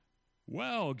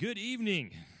Well, good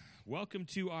evening. Welcome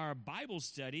to our Bible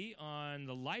study on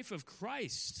the life of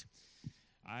Christ.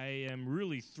 I am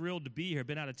really thrilled to be here.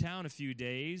 Been out of town a few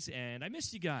days, and I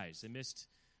missed you guys. I missed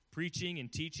preaching and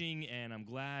teaching, and I'm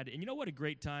glad. And you know what a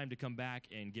great time to come back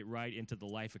and get right into the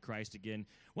life of Christ again.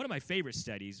 One of my favorite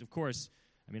studies, of course,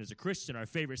 as a Christian, our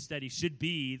favorite study should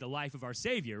be the life of our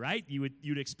Savior, right?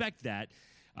 You'd expect that.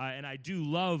 And I do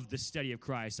love the study of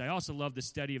Christ. I also love the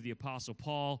study of the Apostle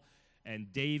Paul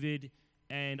and David.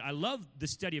 And I love the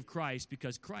study of Christ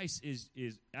because Christ is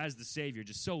as the Savior,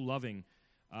 just so loving,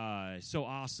 so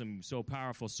awesome, so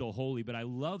powerful, so holy. But I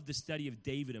love the study of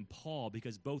David and Paul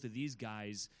because both of these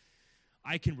guys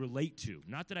I can relate to.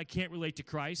 Not that I can't relate to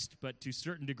Christ, but to a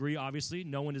certain degree, obviously,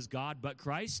 no one is God but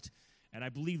Christ. And I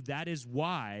believe that is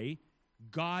why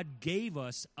God gave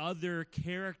us other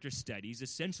character studies.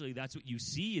 Essentially, that's what you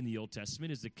see in the Old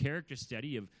Testament is the character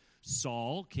study of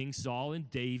Saul, King Saul,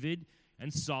 and David,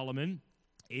 and Solomon,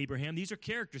 Abraham. These are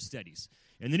character studies.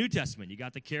 In the New Testament, you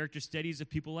got the character studies of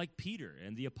people like Peter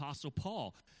and the Apostle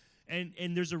Paul. And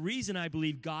there's a reason I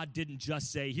believe God didn't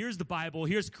just say, here's the Bible,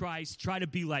 here's Christ, try to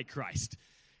be like Christ.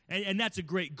 And that's a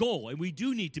great goal. And we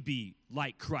do need to be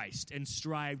like Christ and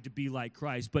strive to be like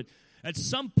Christ. But at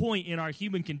some point in our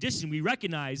human condition, we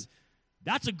recognize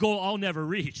that's a goal I'll never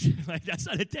reach. Like, that's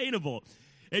unattainable.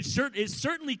 It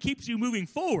certainly keeps you moving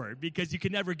forward because you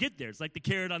can never get there. It's like the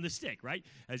carrot on the stick, right?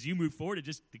 As you move forward,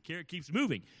 the carrot keeps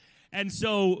moving. And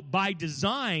so by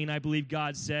design, I believe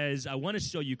God says, I want to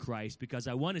show you Christ because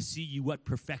I want to see you what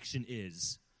perfection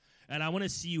is. And I want to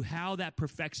see you how that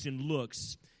perfection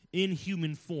looks in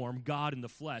human form, God in the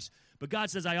flesh. But God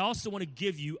says, I also want to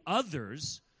give you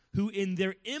others who in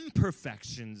their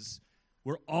imperfections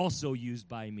were also used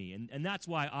by me. And that's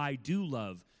why I do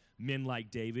love men like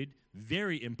David,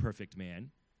 very imperfect man.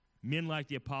 Men like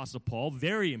the Apostle Paul,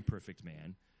 very imperfect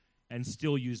man, and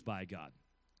still used by God.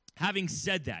 Having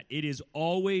said that, it is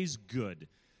always good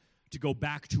to go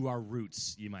back to our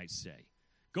roots, you might say.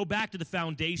 Go back to the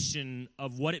foundation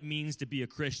of what it means to be a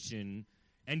Christian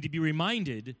and to be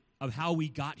reminded of how we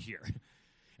got here.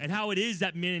 And how it is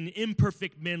that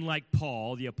imperfect men like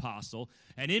Paul, the apostle,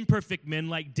 and imperfect men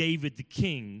like David, the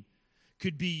king,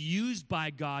 could be used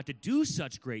by God to do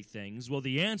such great things. Well,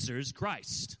 the answer is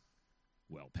Christ.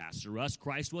 Well, Pastor Russ,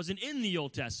 Christ wasn't in the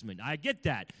Old Testament. I get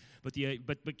that.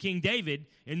 But King David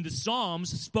in the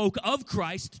Psalms spoke of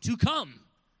Christ to come.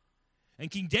 And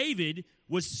King David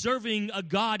was serving a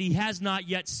God he has not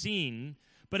yet seen,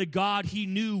 but a God he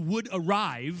knew would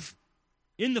arrive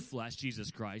in the flesh, Jesus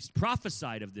Christ,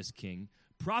 prophesied of this king,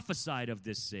 prophesied of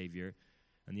this Savior.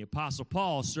 And the Apostle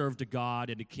Paul served a God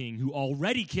and a king who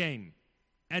already came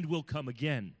and will come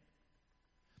again.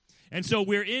 And so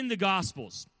we're in the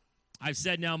Gospels. I've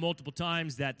said now multiple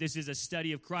times that this is a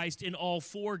study of Christ in all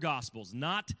four Gospels,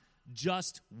 not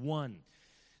just one.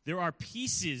 There are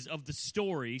pieces of the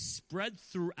story spread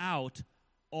throughout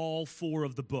all four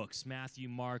of the books, Matthew,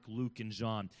 Mark, Luke, and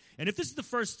John. And if this is the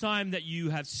first time that you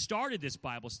have started this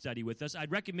Bible study with us,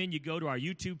 I'd recommend you go to our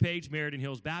YouTube page, Meriden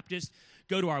Hills Baptist,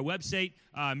 go to our website,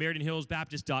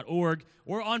 meridenhillsbaptist.org,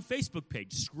 or on Facebook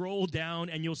page. Scroll down,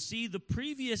 and you'll see the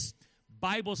previous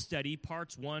Bible study,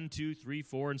 parts 1, 2, 3,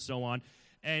 4, and so on.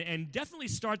 And definitely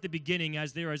start the beginning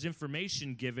as there is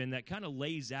information given that kind of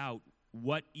lays out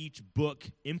what each book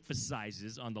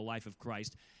emphasizes on the life of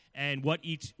Christ and what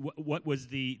was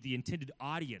the intended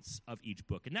audience of each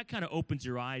book. And that kind of opens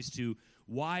your eyes to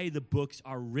why the books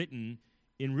are written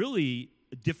in really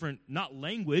different, not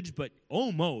language, but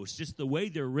almost just the way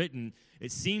they're written.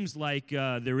 It seems like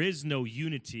there is no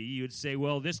unity. You would say,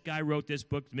 well, this guy wrote this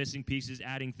book, missing pieces,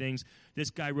 adding things. This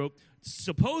guy wrote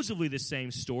supposedly the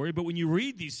same story, but when you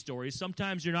read these stories,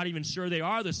 sometimes you're not even sure they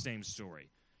are the same story.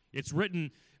 It's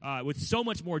written with so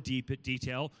much more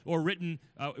detail, or written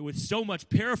with so much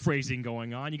paraphrasing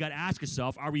going on. You got to ask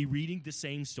yourself, are we reading the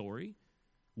same story?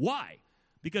 Why?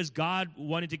 Because God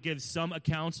wanted to give some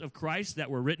accounts of Christ that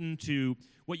were written to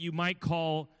what you might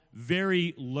call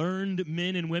very learned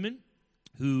men and women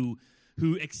who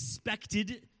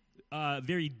expected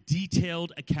very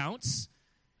detailed accounts.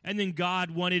 And then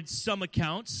God wanted some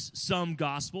accounts, some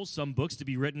gospels, some books to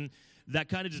be written that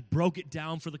kind of just broke it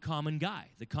down for the common guy,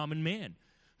 the common man,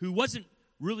 who wasn't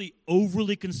really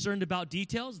overly concerned about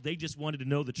details. They just wanted to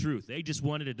know the truth. They just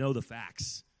wanted to know the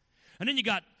facts. And then you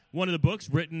got one of the books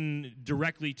written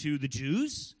directly to the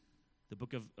Jews, the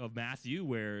book of Matthew,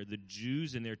 where the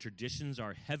Jews and their traditions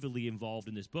are heavily involved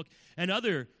in this book, and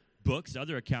other books,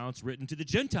 other accounts written to the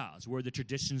Gentiles, where the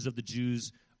traditions of the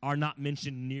Jews are not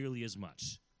mentioned nearly as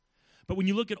much. But when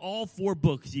you look at all four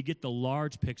books, you get the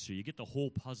large picture. You get the whole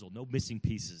puzzle, no missing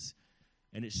pieces.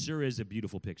 And it sure is a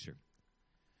beautiful picture.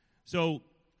 So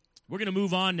we're going to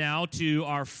move on now to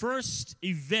our first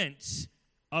event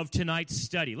of tonight's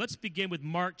study. Let's begin with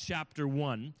Mark chapter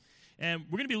 1, and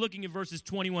we're going to be looking at verses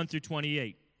 21 through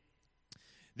 28.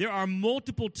 There are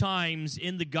multiple times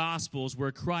in the Gospels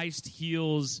where Christ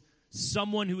heals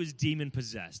someone who is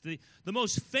demon-possessed. The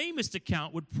most famous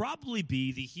account would probably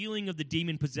be the healing of the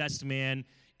demon-possessed man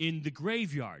in the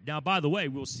graveyard. Now, by the way,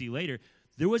 we'll see later,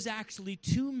 there was actually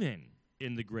 2 men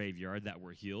in the graveyard that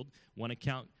were healed.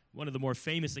 One of the more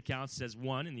famous accounts says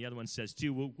 1, and the other one says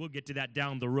 2. We'll get to that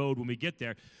down the road when we get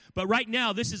there. But right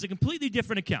now, this is a completely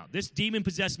different account. This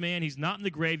demon-possessed man, he's not in the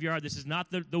graveyard. This is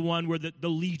not the one where the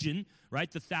legion,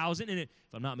 right, the 1,000. And if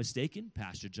I'm not mistaken,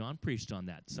 Pastor John preached on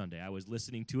that Sunday. I was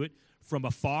listening to it from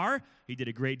afar. He did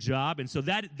a great job. And so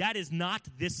that is not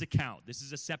this account. This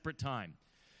is a separate time.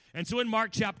 And so in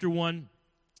Mark chapter 1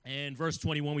 and verse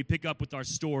 21, we pick up with our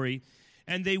story.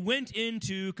 And they went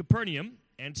into Capernaum,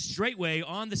 and straightway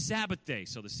on the Sabbath day.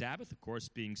 So the Sabbath, of course,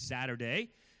 being Saturday,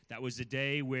 that was a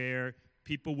day where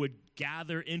people would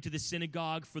gather into the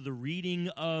synagogue for the reading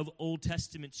of Old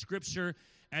Testament scripture,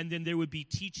 and then there would be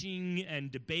teaching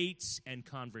and debates and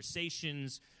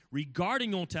conversations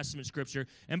regarding Old Testament scripture.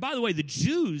 And by the way, the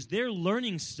Jews, their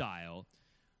learning style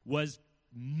was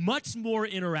much more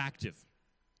interactive.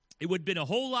 It would have been a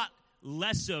whole lot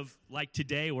less of like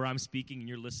today where I'm speaking and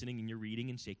you're listening and you're reading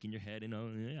and shaking your head and,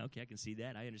 oh, yeah, okay, I can see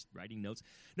that. I understand writing notes.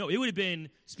 No, it would have been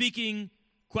speaking,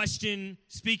 question,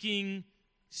 speaking,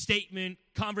 statement,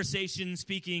 conversation,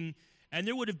 speaking, and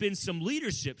there would have been some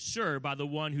leadership, sure, by the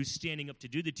one who's standing up to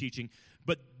do the teaching,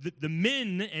 but the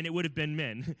men, and it would have been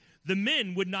men, the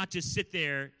men would not just sit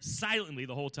there silently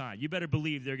the whole time. You better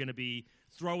believe they're going to be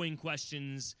throwing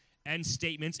questions and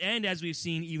statements, and as we've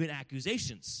seen, even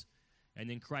accusations. And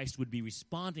then Christ would be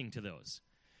responding to those.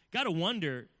 Got to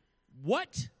wonder, why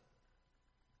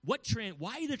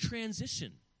the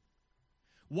transition?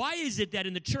 Why is it that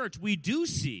in the church we do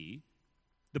see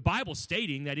the Bible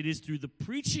stating that it is through the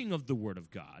preaching of the Word of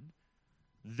God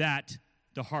that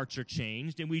the hearts are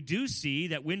changed, and we do see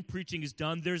that when preaching is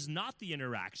done, there's not the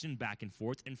interaction back and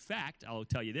forth. In fact, I'll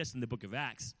tell you this in the book of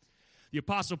Acts, the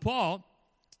Apostle Paul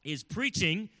is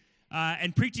preaching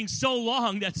and preaching so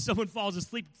long that someone falls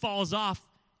asleep, falls off,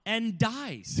 and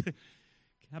dies.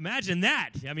 Imagine that.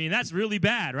 I mean, that's really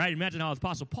bad, right? Imagine how the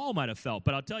Apostle Paul might have felt.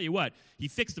 But I'll tell you what, he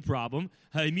fixed the problem.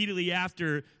 Immediately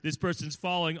after this person's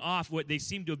falling off, what they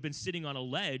seem to have been sitting on a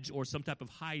ledge or some type of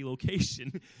high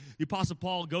location, the Apostle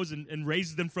Paul goes and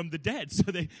raises them from the dead.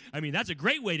 So that's a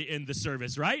great way to end the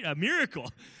service, right? A miracle.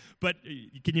 But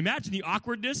can you imagine the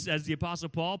awkwardness as the Apostle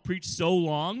Paul preached so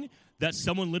long that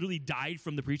someone literally died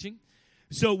from the preaching?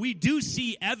 So we do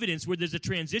see evidence where there's a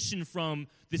transition from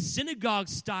the synagogue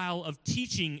style of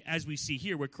teaching, as we see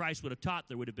here, where Christ would have taught,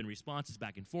 there would have been responses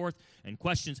back and forth and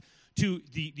questions, to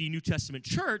the New Testament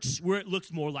church, where it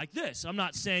looks more like this. I'm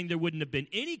not saying there wouldn't have been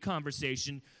any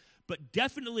conversation, but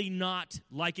definitely not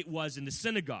like it was in the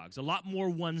synagogues, a lot more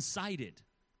one-sided.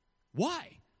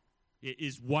 Why?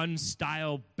 Is one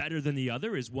style better than the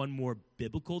other? Is one more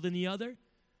biblical than the other?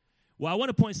 Well, I want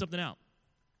to point something out.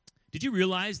 Did you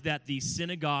realize that the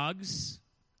synagogues,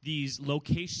 these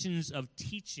locations of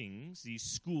teachings, these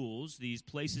schools, these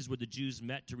places where the Jews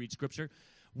met to read Scripture,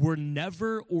 were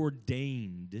never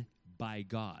ordained by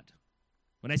God?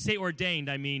 When I say ordained,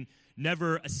 I mean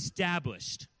never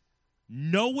established.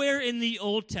 Nowhere in the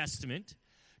Old Testament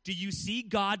do you see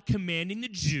God commanding the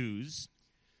Jews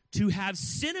to have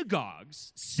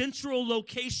synagogues, central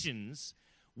locations,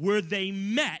 where they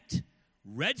met,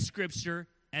 read Scripture,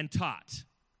 and taught.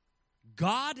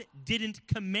 God didn't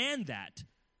command that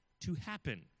to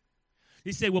happen.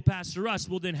 They say, well, Pastor Russ,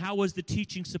 well, then how was the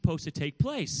teaching supposed to take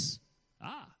place?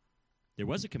 There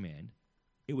was a command.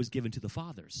 It was given to the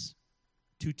fathers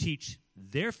to teach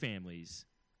their families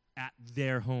at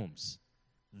their homes.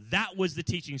 That was the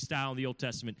teaching style in the Old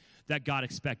Testament that God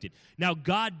expected. Now,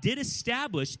 God did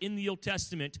establish in the Old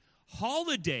Testament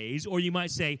holidays, or you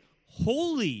might say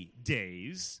holy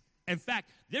days. In fact,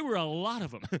 there were a lot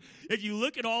of them. If you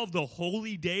look at all of the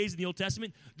holy days in the Old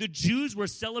Testament, the Jews were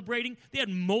celebrating. They had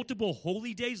multiple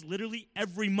holy days, literally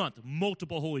every month,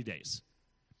 multiple holy days.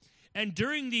 And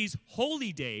during these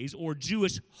holy days, or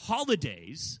Jewish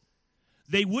holidays,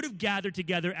 they would have gathered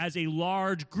together as a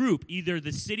large group. Either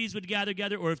the cities would gather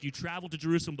together, or if you traveled to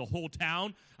Jerusalem, the whole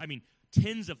town.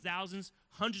 Tens of thousands,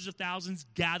 hundreds of thousands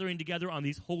gathering together on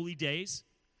these holy days.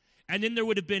 And then there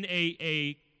would have been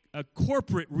a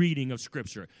corporate reading of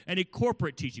Scripture and a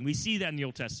corporate teaching. We see that in the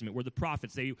Old Testament where the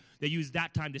prophets, they use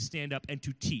that time to stand up and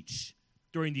to teach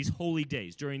during these holy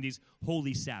days, during these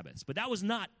holy Sabbaths. But that was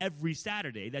not every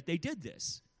Saturday that they did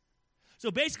this. So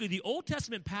basically, the Old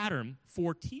Testament pattern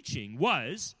for teaching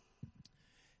was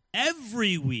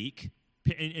every week,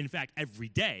 in fact, every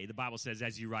day, the Bible says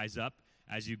as you rise up,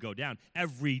 as you go down,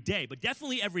 every day, but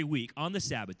definitely every week on the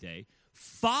Sabbath day,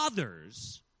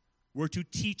 fathers were to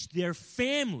teach their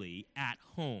family at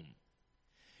home.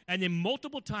 And then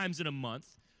multiple times in a month,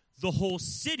 the whole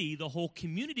city, the whole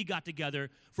community got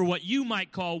together for what you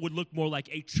might call would look more like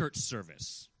a church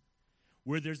service,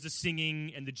 where there's the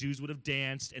singing, and the Jews would have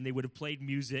danced, and they would have played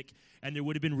music, and there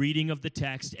would have been reading of the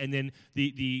text, and then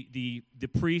the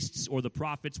priests or the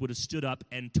prophets would have stood up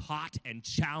and taught and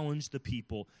challenged the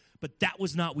people. But that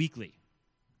was not weekly.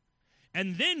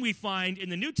 And then we find in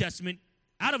the New Testament,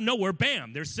 out of nowhere,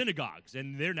 bam, there's synagogues,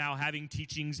 and they're now having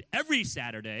teachings every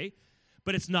Saturday,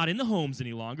 but it's not in the homes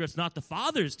any longer. It's not the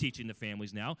fathers teaching the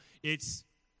families now. It's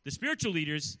the spiritual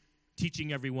leaders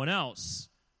teaching everyone else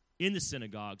in the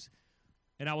synagogues.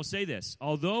 And I will say this,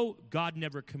 although God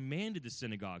never commanded the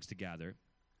synagogues to gather,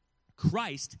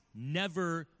 Christ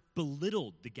never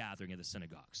belittled the gathering of the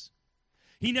synagogues.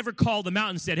 He never called them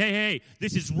out and said, hey,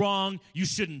 this is wrong, you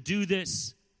shouldn't do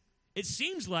this. It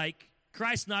seems like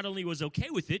Christ not only was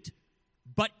okay with it,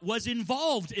 but was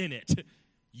involved in it,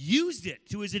 used it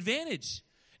to his advantage,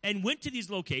 and went to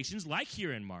these locations like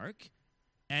here in Mark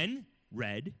and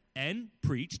read and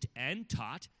preached and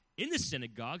taught in the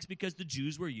synagogues because the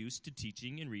Jews were used to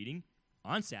teaching and reading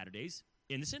on Saturdays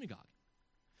in the synagogue.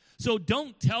 So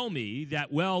don't tell me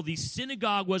that, well, the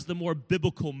synagogue was the more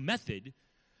biblical method,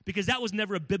 because that was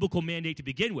never a biblical mandate to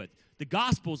begin with. The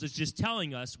Gospels is just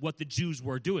telling us what the Jews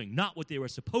were doing, not what they were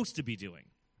supposed to be doing.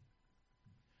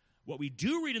 What we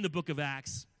do read in the book of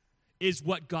Acts is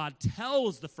what God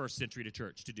tells the first century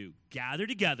church to do. Gather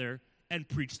together and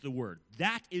preach the word.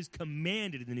 That is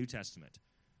commanded in the New Testament.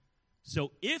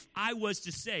 So if I was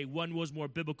to say one was more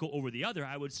biblical over the other,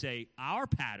 I would say our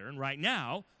pattern right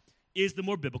now is the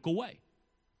more biblical way.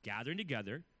 Gathering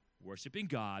together, worshiping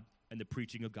God, and the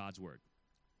preaching of God's word.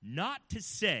 Not to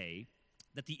say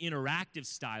that the interactive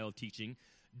style of teaching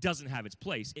doesn't have its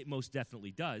place. It most definitely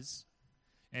does.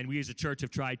 And we as a church have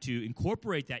tried to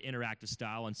incorporate that interactive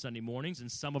style on Sunday mornings in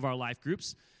some of our life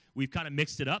groups. We've kind of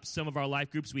mixed it up. Some of our life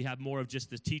groups, we have more of just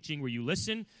the teaching where you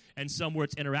listen, and some where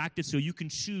it's interactive, so you can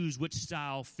choose which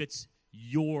style fits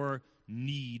your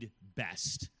need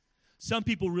best. Some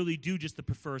people really do just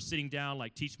prefer sitting down,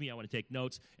 like, teach me, I want to take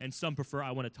notes, and some prefer,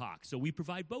 I want to talk. So we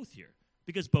provide both here,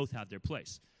 because both have their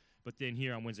place. But then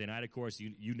here on Wednesday night, of course,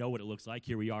 you know what it looks like.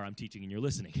 Here we are, I'm teaching and you're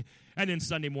listening. And then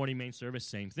Sunday morning main service,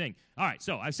 same thing. All right,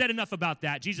 so I've said enough about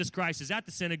that. Jesus Christ is at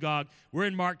the synagogue. We're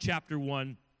in Mark chapter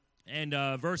 1 and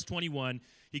verse 21.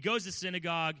 He goes to the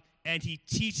synagogue and he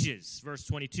teaches, verse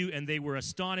 22, and they were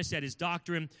astonished at his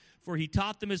doctrine, for he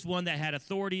taught them as one that had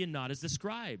authority and not as the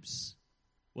scribes.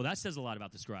 Well, that says a lot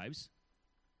about the scribes.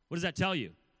 What does that tell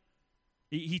you?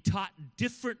 He taught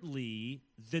differently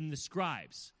than the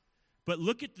scribes. But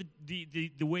look at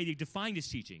the way they defined his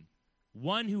teaching.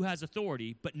 One who has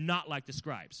authority, but not like the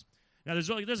scribes. Now, there's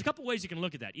a couple ways you can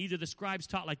look at that. Either the scribes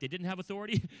taught like they didn't have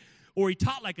authority, or he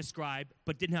taught like a scribe,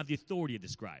 but didn't have the authority of the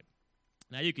scribe.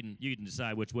 Now, you can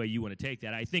decide which way you want to take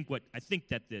that. I think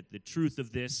that the truth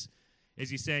of this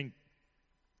is he's saying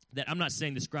that I'm not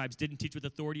saying the scribes didn't teach with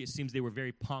authority. It seems they were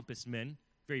very pompous men,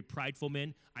 very prideful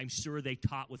men. I'm sure they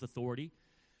taught with authority.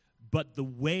 But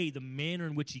the manner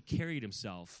in which he carried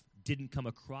himself didn't come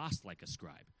across like a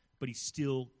scribe, but he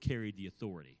still carried the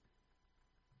authority.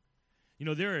 You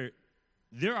know,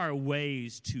 there are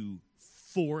ways to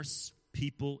force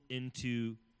people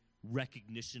into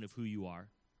recognition of who you are.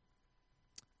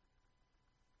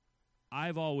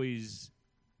 I've always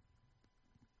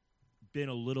been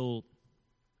a little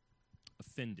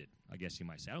offended, I guess you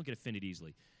might say. I don't get offended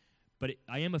easily, but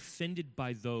I am offended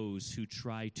by those who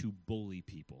try to bully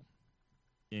people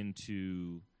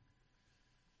into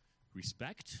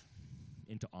respect,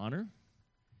 into honor.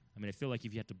 I mean, I feel like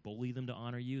if you have to bully them to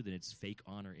honor you, then it's fake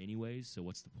honor anyways, so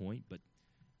what's the point? But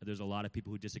there's a lot of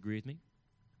people who disagree with me,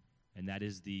 and that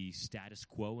is the status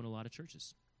quo in a lot of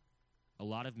churches. A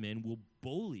lot of men will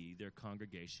bully their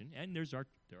congregation, and there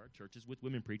are churches with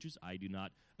women preachers. I do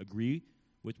not agree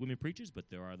with women preachers, but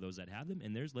there are those that have them,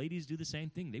 and there's ladies do the same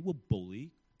thing. They will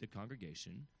bully the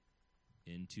congregation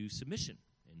into submission,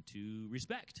 into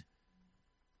respect.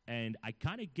 And I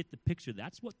kind of get the picture.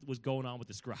 That's what was going on with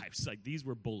the scribes. Like, these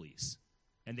were bullies.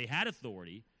 And they had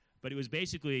authority, but it was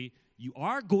basically, you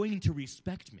are going to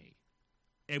respect me.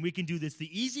 And we can do this the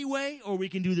easy way, or we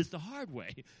can do this the hard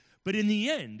way. But in the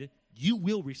end, you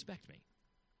will respect me.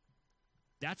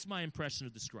 That's my impression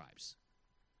of the scribes.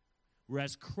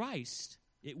 Whereas Christ,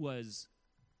 it was,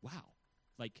 wow,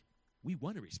 like, we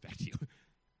want to respect you.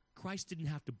 Christ didn't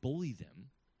have to bully them.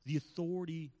 The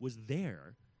authority was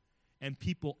there, and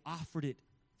people offered it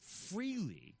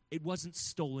freely. It wasn't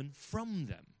stolen from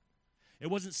them. It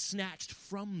wasn't snatched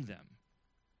from them.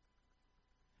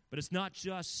 But it's not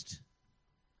just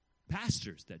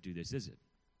pastors that do this, is it?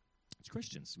 It's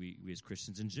Christians. We as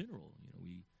Christians in general,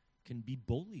 we can be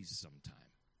bullies sometimes.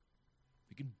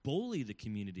 We can bully the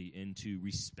community into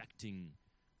respecting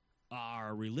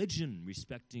our religion,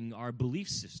 respecting our belief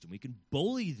system. We can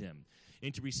bully them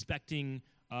into respecting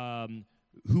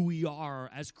who we are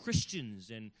as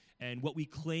Christians and what we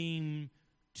claim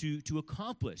to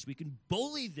accomplish. We can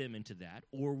bully them into that,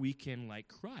 or we can, like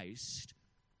Christ,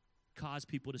 cause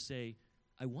people to say,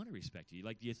 I want to respect you.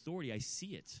 Like the authority, I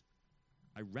see it.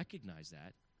 I recognize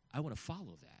that. I want to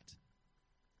follow that.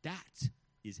 That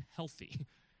is healthy.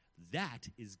 That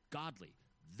is godly.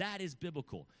 That is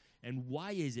biblical. And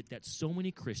why is it that so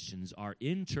many Christians are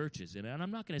in churches, and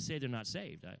I'm not going to say they're not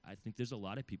saved. I think there's a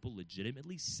lot of people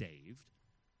legitimately saved,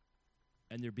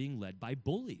 and they're being led by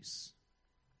bullies.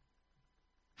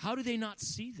 How do they not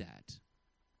see that?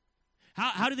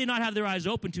 How do they not have their eyes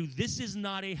open to this is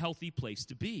not a healthy place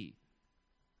to be?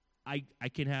 I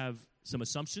can have some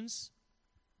assumptions.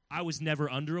 I was never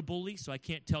under a bully, so I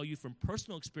can't tell you from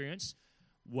personal experience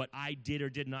what I did or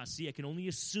did not see. I can only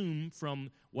assume from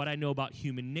what I know about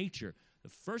human nature. The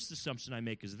first assumption I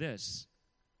make is this: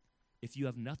 if you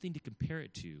have nothing to compare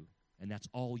it to, and that's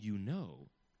all you know,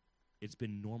 it's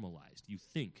been normalized. You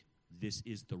think this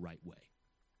is the right way.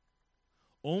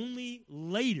 Only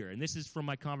later, and this is from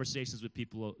my conversations with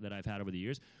people that I've had over the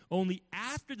years, only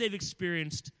after they've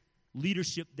experienced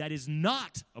leadership that is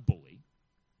not a bully,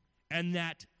 and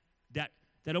that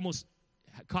almost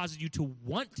causes you to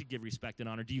want to give respect and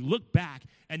honor, do you look back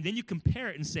and then you compare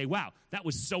it and say, wow, that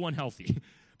was so unhealthy.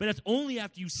 But that's only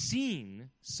after you've seen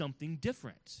something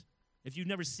different. If you've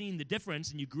never seen the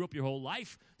difference and you grew up your whole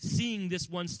life seeing this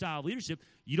one style of leadership,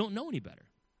 you don't know any better.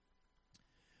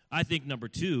 I think number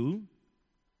two,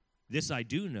 this I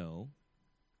do know,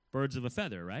 birds of a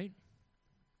feather, right?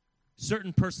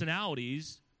 Certain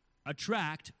personalities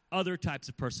attract other types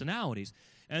of personalities.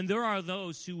 And there are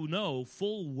those who know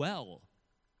full well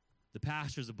the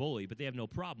pastor's a bully, but they have no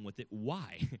problem with it.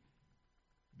 Why?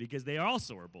 Because they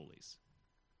also are bullies.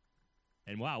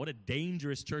 And wow, what a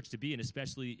dangerous church to be in,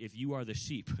 especially if you are the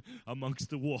sheep amongst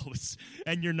the wolves.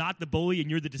 And you're not the bully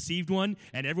and you're the deceived one,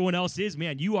 and everyone else is.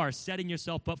 Man, you are setting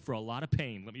yourself up for a lot of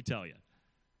pain, let me tell you.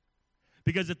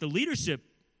 Because if the leadership,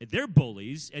 if they're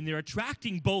bullies and they're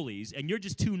attracting bullies, and you're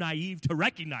just too naive to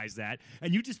recognize that,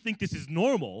 and you just think this is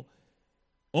normal,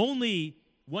 only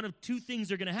one of two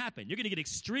things are going to happen. You're going to get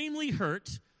extremely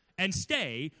hurt and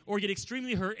stay, or get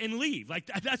extremely hurt and leave. Like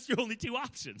that's your only two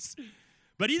options.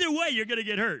 But either way, you're going to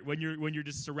get hurt when you're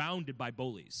just surrounded by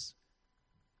bullies.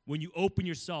 When you open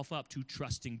yourself up to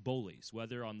trusting bullies,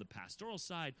 whether on the pastoral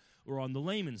side or on the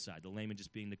layman side, the layman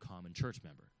just being the common church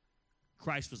member.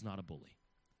 Christ was not a bully.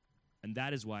 And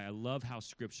that is why I love how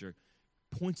Scripture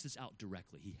points this out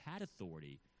directly. He had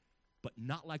authority, but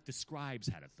not like the scribes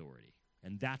had authority.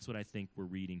 And that's what I think we're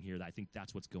reading here. I think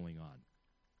that's what's going on.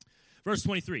 Verse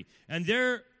 23, and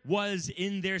there was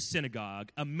in their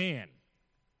synagogue a man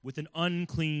with an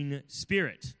unclean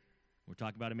spirit. We're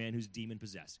talking about a man who's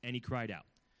demon-possessed. And he cried out,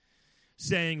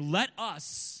 saying, let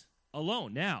us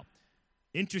alone. Now,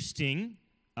 interesting,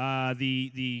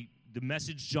 the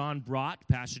message John brought,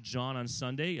 Pastor John on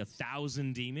Sunday,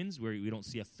 1,000 demons, where we don't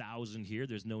see 1,000 here.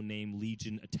 There's no name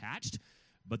legion attached.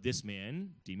 But this man,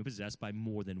 demon-possessed by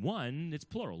more than one, it's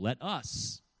plural, let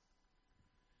us.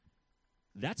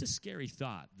 That's a scary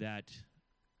thought, that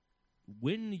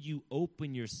when you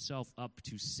open yourself up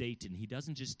to Satan, he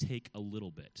doesn't just take a little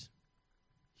bit.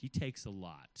 He takes a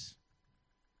lot.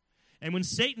 And when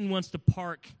Satan wants to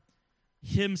park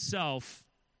himself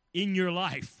in your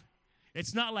life,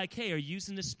 it's not like, hey, are you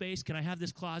using this space? Can I have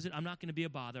this closet? I'm not going to be a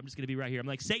bother. I'm just going to be right here. I'm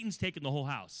like, Satan's taking the whole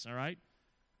house, all right?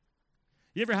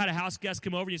 You ever had a house guest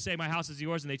come over and you say, my house is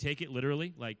yours, and they take it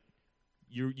literally? Like,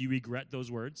 you regret those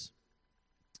words?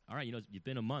 All right, you've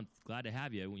been a month. Glad to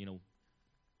have you.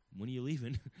 When are you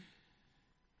leaving?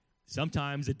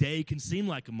 Sometimes a day can seem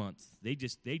like a month. They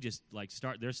just like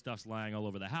start, their stuff's lying all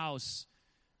over the house.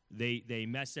 They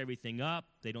mess everything up.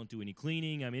 They don't do any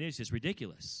cleaning. I mean, it's just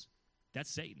ridiculous. That's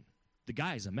Satan. The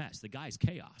guy is a mess. The guy is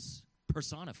chaos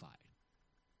personified.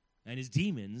 And his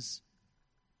demons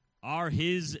are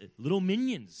his little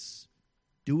minions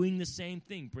doing the same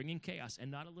thing, bringing chaos. And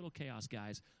not a little chaos,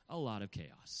 guys, a lot of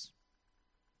chaos.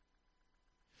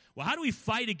 Well, how do we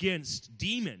fight against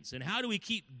demons? And how do we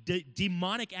keep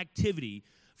demonic activity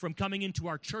from coming into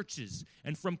our churches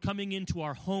and from coming into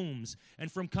our homes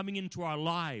and from coming into our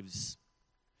lives?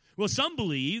 Well, some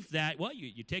believe that, well,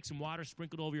 you take some water,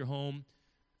 sprinkle it over your home,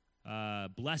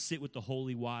 bless it with the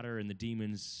holy water, and the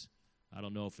demons, I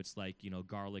don't know if it's like,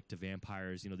 garlic to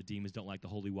vampires. The demons don't like the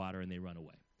holy water, and they run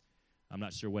away. I'm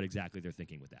not sure what exactly they're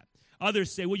thinking with that.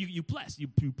 Others say, well, you bless, you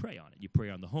pray on it. You pray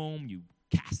on the home, you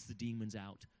cast the demons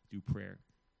out through prayer.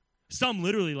 Some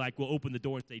literally, will open the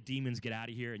door and say, demons, get out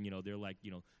of here, and, they're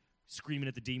screaming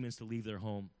at the demons to leave their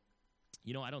home.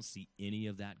 I don't see any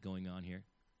of that going on here.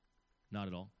 Not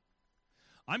at all.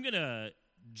 I'm going to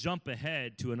jump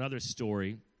ahead to another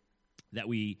story that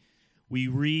we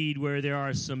read where there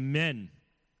are some men,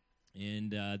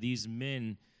 and these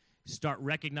men start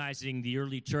recognizing the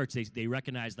early church. They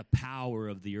recognize the power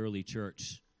of the early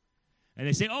church. And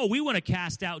they say, oh, we want to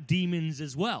cast out demons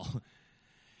as well.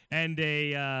 And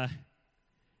they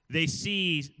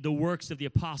see the works of the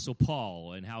Apostle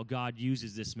Paul and how God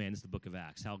uses this man. This is the book of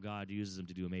Acts, how God uses him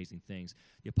to do amazing things.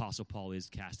 The Apostle Paul is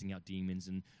casting out demons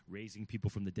and raising people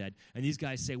from the dead. And these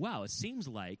guys say, wow, it seems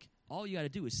like all you got to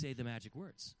do is say the magic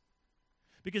words.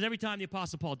 Because every time the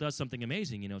Apostle Paul does something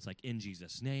amazing, it's like in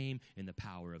Jesus' name, in the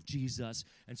power of Jesus.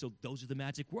 And so those are the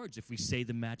magic words. If we say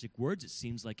the magic words, it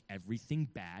seems like everything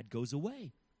bad goes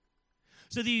away.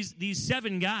 So these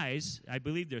 7 guys, I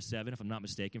believe they're 7, if I'm not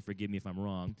mistaken, forgive me if I'm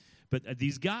wrong, but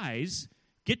these guys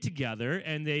get together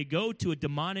and they go to a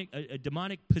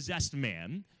demonic possessed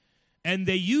man, and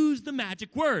they use the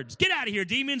magic words. Get out of here,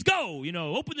 demons, go,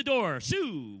 open the door,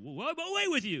 shoo, away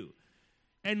with you.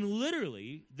 And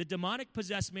literally, the demonic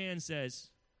possessed man says,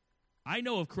 I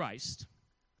know of Christ.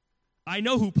 I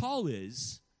know who Paul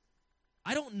is.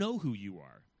 I don't know who you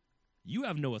are. You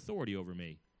have no authority over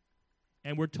me.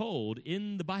 And we're told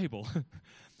in the Bible,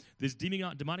 this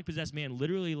demonic possessed man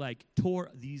literally tore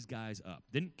these guys up.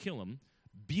 Didn't kill them,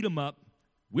 beat them up,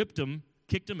 whipped them,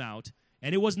 kicked them out.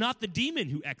 And it was not the demon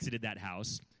who exited that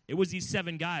house. It was these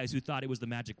 7 guys who thought it was the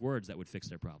magic words that would fix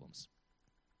their problems.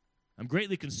 I'm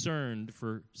greatly concerned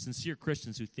for sincere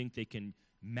Christians who think they can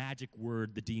magic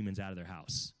word the demons out of their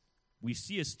house. We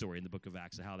see a story in the book of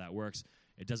Acts of how that works.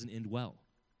 It doesn't end well.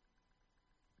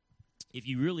 If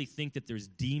you really think that there's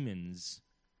demons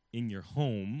in your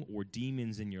home or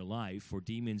demons in your life or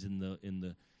demons in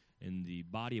the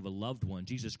body of a loved one,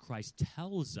 Jesus Christ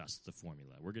tells us the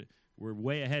formula. We're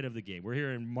way ahead of the game. We're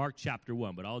here in Mark chapter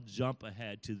 1, but I'll jump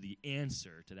ahead to the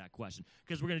answer to that question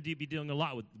because we're going to be dealing a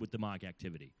lot with demonic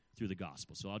activity through the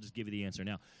gospel. So I'll just give you the answer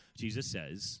now. Jesus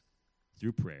says,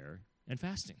 through prayer and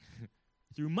fasting,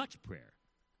 through much prayer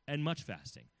and much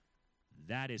fasting,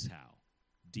 that is how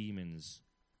demons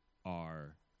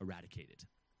are eradicated.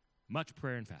 Much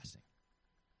prayer and fasting.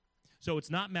 So it's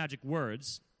not magic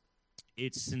words.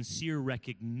 It's sincere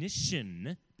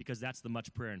recognition, because that's the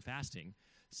much prayer and fasting,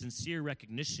 sincere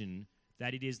recognition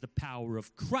that it is the power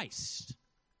of Christ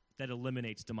that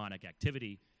eliminates demonic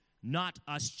activity, not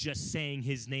us just saying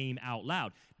his name out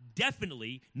loud.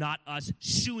 Definitely not us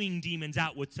shooing demons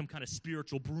out with some kind of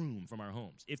spiritual broom from our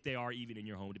homes, if they are even in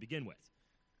your home to begin with.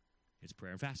 It's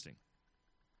prayer and fasting.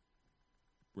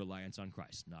 Reliance on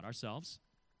Christ, not ourselves,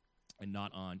 and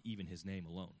not on even his name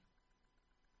alone.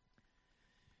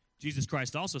 Jesus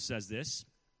Christ also says this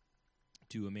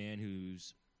to a man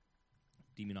who's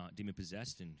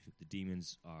demon-possessed and the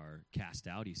demons are cast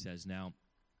out. He says, now,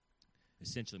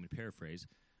 essentially, I'm going to paraphrase,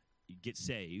 get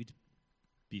saved,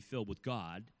 be filled with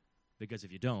God, because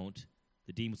if you don't,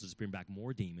 the demons will just bring back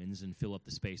more demons and fill up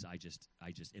the space I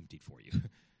just emptied for you.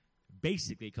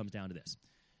 Basically, it comes down to this,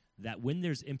 that when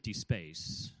there's empty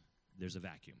space, there's a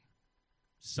vacuum.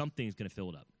 Something's going to fill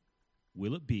it up.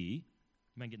 Will it be,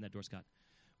 you mind getting that door, Scott?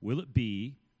 Will it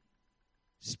be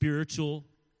spiritual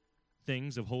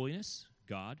things of holiness,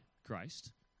 God,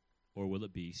 Christ, or will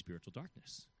it be spiritual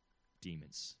darkness,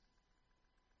 demons,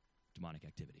 demonic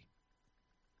activity?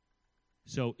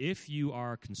 So if you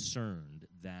are concerned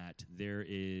that there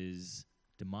is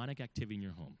demonic activity in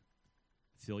your home,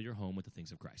 fill your home with the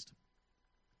things of Christ.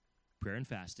 Prayer and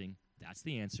fasting, that's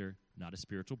the answer, not a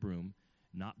spiritual broom,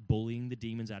 not bullying the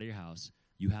demons out of your house.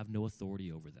 You have no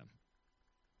authority over them.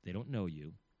 They don't know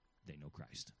you. They know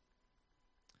Christ.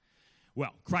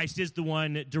 Well, Christ is the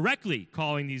one directly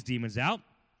calling these demons out.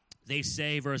 They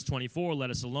say, verse 24,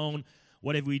 let us alone.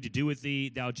 What have we to do with thee,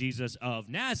 thou Jesus of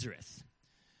Nazareth?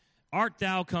 Art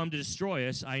thou come to destroy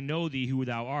us? I know thee who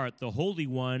thou art, the Holy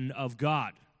One of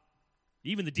God.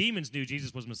 Even the demons knew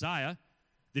Jesus was Messiah.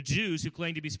 The Jews who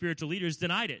claimed to be spiritual leaders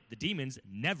denied it. The demons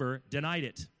never denied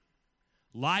it.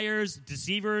 Liars,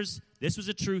 deceivers, this was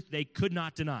a truth they could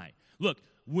not deny. Look,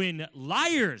 when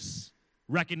liars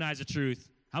recognize the truth,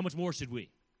 how much more should we?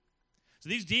 So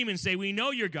these demons say, we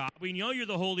know you're God. We know you're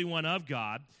the Holy One of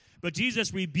God. But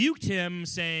Jesus rebuked him,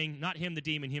 saying, not him the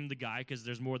demon, him the guy, because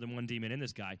there's more than one demon in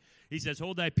this guy. He says,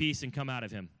 hold thy peace and come out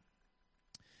of him.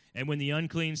 And when the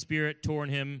unclean spirit tore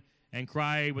him and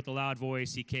cried with a loud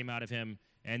voice, he came out of him.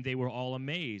 And they were all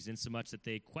amazed, insomuch that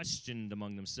they questioned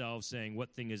among themselves, saying,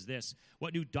 what thing is this?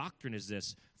 What new doctrine is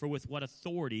this? For with what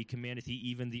authority commandeth he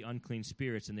even the unclean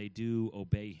spirits, and they do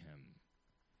obey him?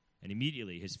 And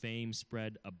immediately his fame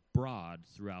spread abroad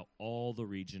throughout all the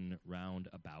region round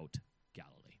about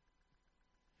Galilee.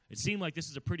 It seemed like this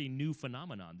is a pretty new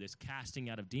phenomenon, this casting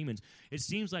out of demons. It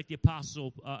seems like the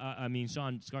apostle,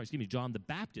 John the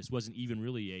Baptist wasn't even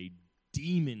really a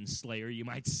demon slayer, you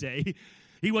might say.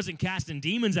 He wasn't casting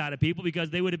demons out of people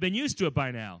because they would have been used to it by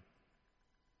now.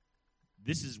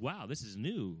 This is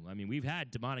new. I mean, we've had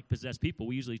demonic possessed people.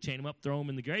 We usually chain them up, throw them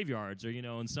in the graveyards, or,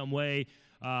 in some way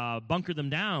bunker them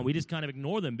down. We just kind of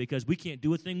ignore them because we can't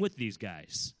do a thing with these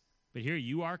guys. But here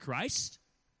you are, Christ,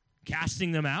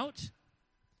 casting them out.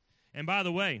 And by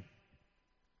the way,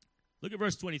 look at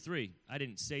verse 23. I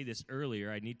didn't say this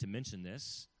earlier. I need to mention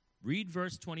this. Read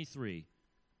verse 23.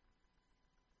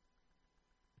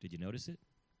 Did you notice it?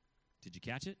 Did you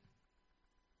catch it?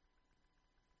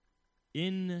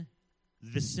 In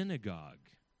the synagogue.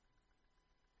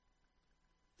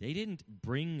 They didn't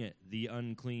bring the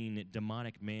unclean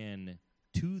demonic man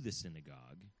to the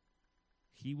synagogue.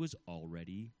 He was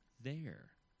already there.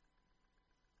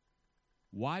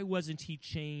 Why wasn't he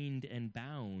chained and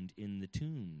bound in the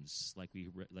tombs like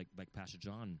Pastor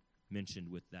John mentioned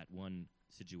with that one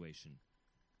situation?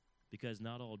 Because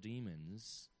not all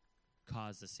demons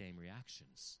cause the same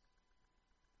reactions.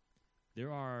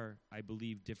 There are, I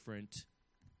believe, different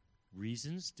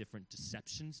reasons, different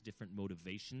deceptions, different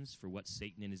motivations for what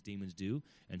Satan and his demons do,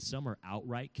 and some are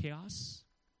outright chaos,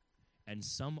 and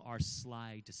some are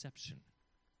sly deception.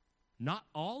 Not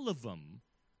all of them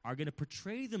are going to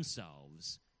portray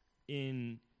themselves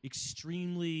in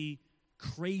extremely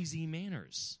crazy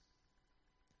manners.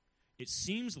 It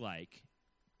seems like,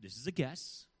 this is a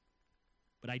guess,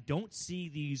 but I don't see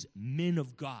these men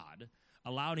of God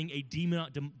allowing a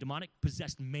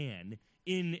demonic-possessed man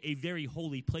in a very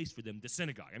holy place for them, the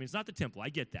synagogue. I mean, it's not the temple. I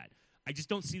get that. I just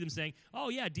don't see them saying, "Oh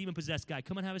yeah, demon-possessed guy,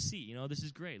 come and have a seat. This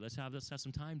is great. Let's have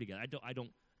some time together."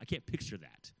 I can't picture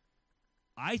that.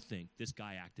 I think this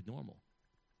guy acted normal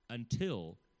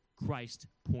until Christ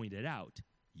pointed out,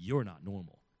 "You're not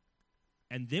normal."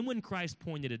 And then when Christ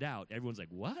pointed it out, everyone's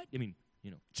like, "What? I mean,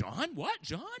 John? What?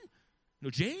 John?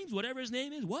 James, whatever his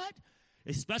name is, what?"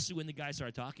 Especially when the guy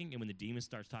started talking and when the demon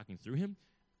starts talking through him,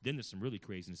 then there's some really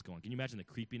craziness going. Can you imagine the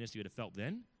creepiness you would have felt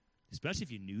then? Especially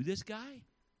if you knew this guy.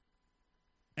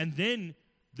 And then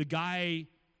the guy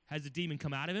has the demon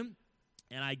come out of him,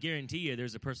 and I guarantee you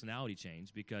there's a personality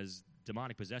change because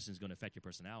demonic possession is going to affect your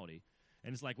personality.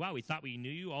 And it's like, wow, we thought we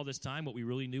knew you all this time. What we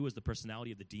really knew was the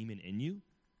personality of the demon in you.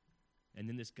 And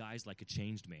then this guy's like a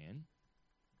changed man.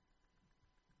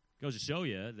 Goes to show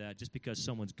you that just because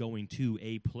someone's going to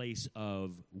a place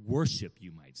of worship,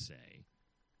 you might say,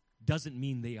 doesn't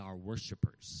mean they are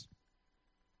worshipers.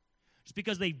 Just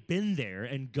because they've been there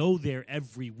and go there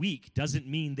every week doesn't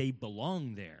mean they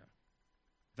belong there.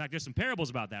 In fact, there's some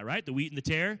parables about that, right? The wheat and the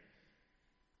tare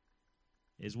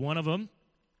is one of them.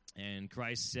 And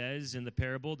Christ says in the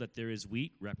parable that there is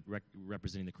wheat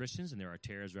representing the Christians, and there are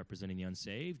tares representing the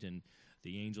unsaved. And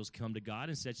the angels come to God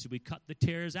and said, should we cut the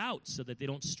tares out so that they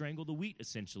don't strangle the wheat,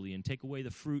 essentially, and take away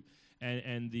the fruit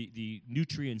and the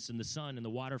nutrients and the sun and the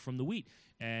water from the wheat?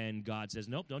 And God says,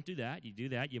 nope, don't do that. You do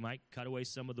that, you might cut away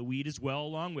some of the wheat as well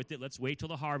along with it. Let's wait till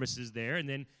the harvest is there, and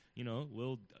then,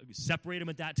 we'll separate them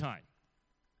at that time.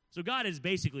 So God is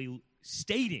basically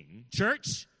stating,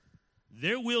 church,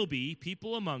 there will be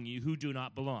people among you who do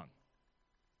not belong.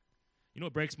 You know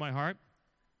what breaks my heart?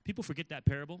 People forget that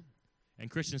parable. And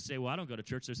Christians say, well, I don't go to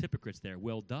church. There's hypocrites there.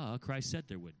 Well, duh, Christ said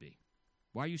there would be.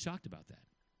 Why are you shocked about that?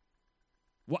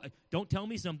 What? Don't tell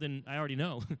me something I already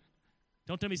know.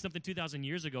 Don't tell me something 2,000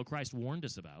 years ago Christ warned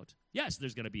us about. Yes,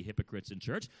 there's going to be hypocrites in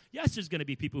church. Yes, there's going to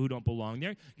be people who don't belong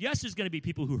there. Yes, there's going to be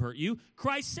people who hurt you.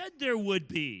 Christ said there would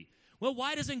be. Well,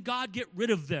 why doesn't God get rid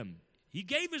of them? He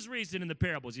gave his reason in the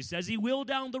parables. He says he will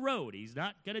down the road. He's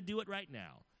not going to do it right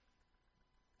now.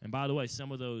 And by the way,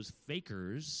 some of those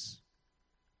fakers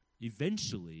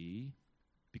eventually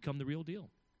become the real deal.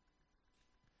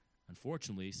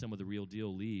 Unfortunately, some of the real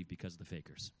deal leave because of the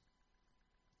fakers.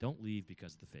 Don't leave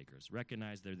because of the fakers.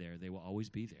 Recognize they're there. They will always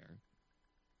be there.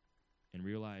 And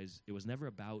realize it was never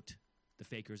about the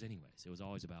fakers anyways. It was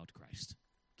always about Christ.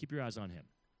 Keep your eyes on him.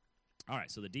 All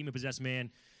right, so the demon-possessed man,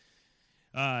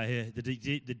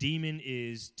 the demon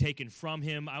is taken from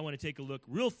him. I want to take a look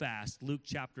real fast, Luke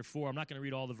chapter 4. I'm not going to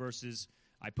read all the verses.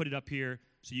 I put it up here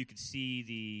so you could see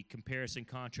the comparison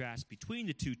contrast between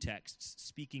the two texts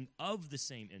speaking of the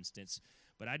same instance.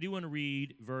 But I do want to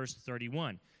read verse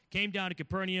 31. Came down to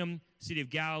Capernaum, city of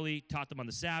Galilee, taught them on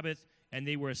the Sabbath, and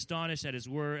they were astonished at his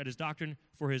word, at his doctrine,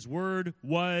 for his word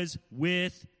was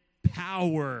with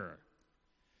power.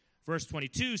 Verse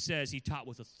 22 says he taught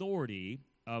with authority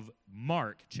of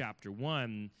Mark chapter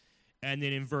 1. And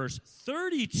then in verse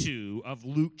 32 of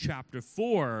Luke chapter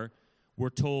 4, we're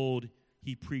told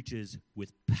he preaches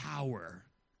with power.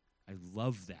 I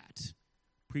love that.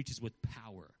 Preaches with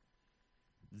power.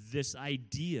 This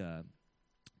idea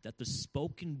that the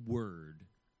spoken word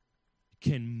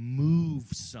can move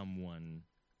someone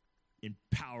in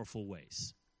powerful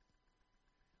ways.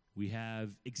 We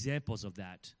have examples of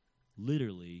that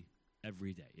literally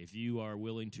every day. If you are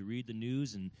willing to read the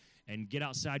news and get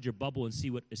outside your bubble and see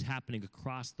what is happening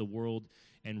across the world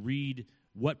and read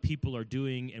what people are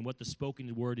doing and what the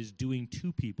spoken word is doing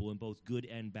to people in both good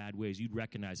and bad ways, you'd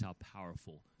recognize how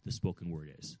powerful the spoken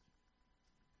word is.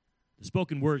 The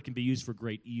spoken word can be used for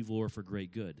great evil or for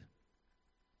great good.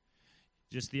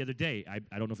 Just the other day,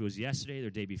 I don't know if it was yesterday or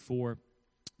the day before,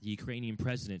 the Ukrainian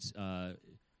president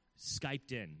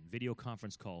Skyped in, video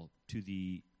conference call to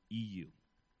the EU.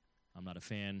 I'm not a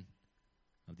fan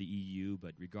of the EU,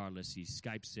 but regardless, he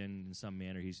Skypes in some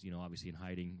manner. He's, obviously in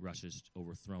hiding. Russia's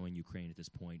overthrowing Ukraine at this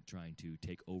point, trying to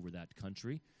take over that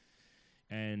country.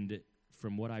 And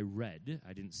from what I read,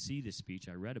 I didn't see this speech,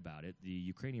 I read about it, the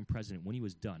Ukrainian president, when he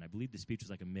was done, I believe the speech was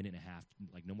like a minute and a half,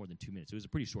 like no more than 2 minutes. It was a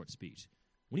pretty short speech.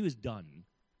 When he was done,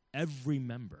 every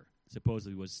member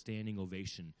supposedly was standing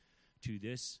ovation to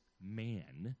this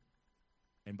man.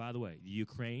 And by the way, the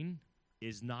Ukraine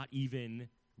is not even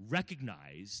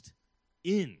recognized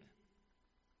in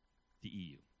the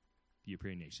EU, the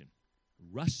European nation.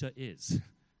 Russia is.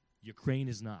 Ukraine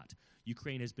is not.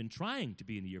 Ukraine has been trying to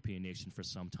be in the European nation for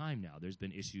some time now. There's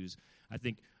been issues, I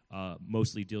think,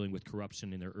 mostly dealing with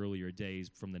corruption in their earlier days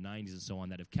from the 90s and so on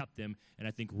that have kept them. And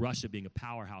I think Russia, being a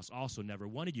powerhouse, also never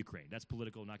wanted Ukraine. That's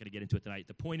political. I'm not going to get into it tonight.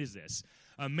 The point is this.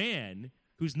 A man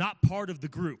who's not part of the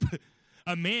group,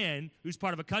 a man who's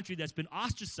part of a country that's been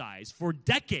ostracized for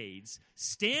decades,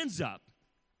 stands up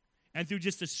and through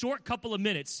just a short couple of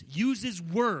minutes uses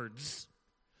words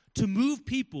to move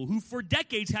people who for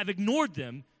decades have ignored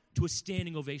them to a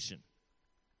standing ovation.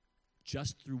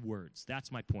 Just through words.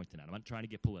 That's my point tonight. I'm not trying to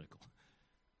get political.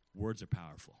 Words are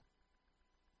powerful.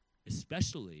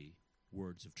 Especially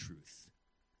words of truth.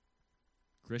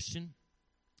 Christian,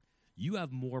 you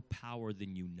have more power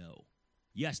than you know.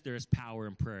 Yes, there is power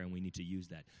in prayer, and we need to use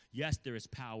that. Yes, there is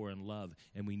power in love,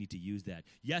 and we need to use that.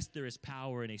 Yes, there is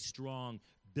power in a strong,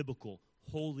 biblical,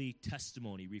 holy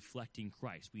testimony reflecting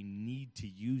Christ. We need to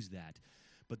use that.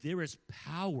 But there is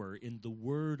power in the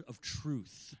word of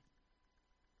truth.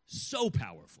 So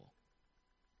powerful.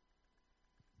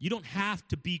 You don't have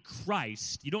to be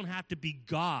Christ. You don't have to be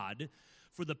God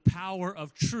for the power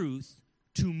of truth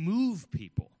to move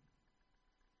people.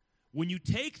 When you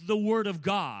take the word of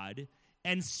God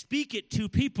and speak it to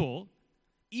people,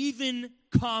 even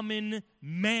common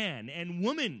man and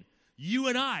woman, you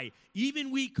and I,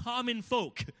 even we common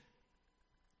folk,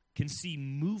 can see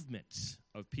movements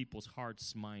of people's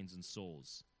hearts, minds, and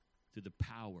souls through the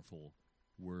powerful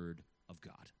word of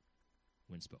God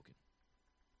when spoken.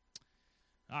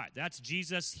 All right, that's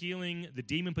Jesus healing the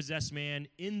demon-possessed man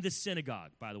in the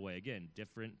synagogue. By the way, again,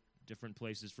 different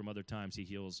places from other times he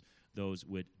heals those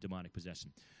with demonic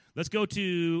possession. Let's go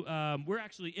to, we're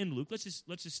actually in Luke. Let's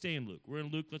just stay in Luke. We're in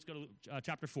Luke. Let's go to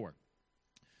chapter 4.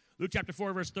 Luke chapter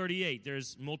 4, verse 38.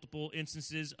 There's multiple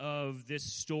instances of this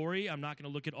story. I'm not going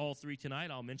to look at all three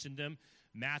tonight. I'll mention them.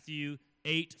 Matthew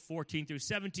 8, 14 through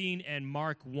 17, and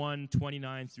Mark 1,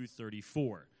 29 through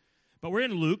 34. But we're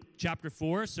in Luke chapter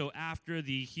 4, so after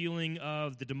the healing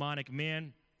of the demonic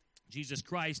man, Jesus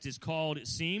Christ is called, it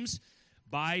seems,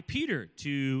 by Peter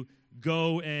to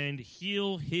go and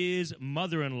heal his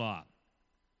mother-in-law.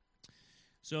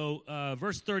 So,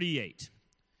 verse 38.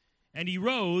 And he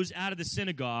rose out of the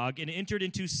synagogue and entered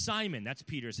into Simon, that's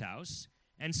Peter's house,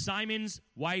 and Simon's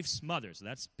wife's mother, so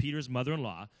that's Peter's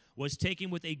mother-in-law, was taken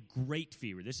with a great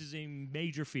fever. This is a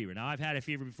major fever. Now, I've had a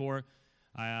fever before,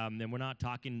 and we're not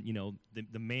talking,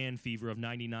 the man fever of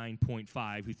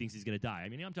 99.5 who thinks he's going to die. I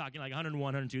mean, I'm talking like 101,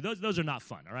 102. Those are not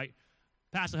fun, all right?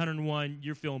 Past 101,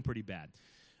 you're feeling pretty bad.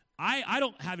 I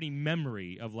don't have any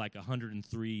memory of like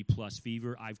 103-plus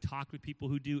fever. I've talked with people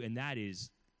who do, and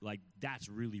that's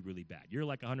really, really bad. You're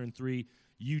like 103,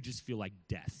 you just feel like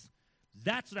death.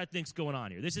 That's what I think's going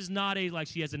on here. This is not like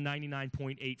she has a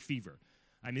 99.8 fever.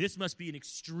 I mean, this must be an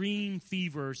extreme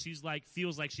fever.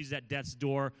 Feels like she's at death's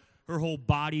door. Her whole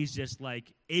body's just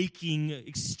like aching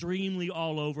extremely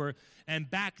all over. And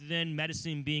back then,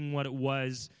 medicine being what it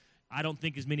was, I don't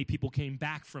think as many people came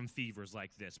back from fevers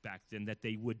like this back then that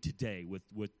they would today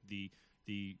with the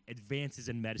advances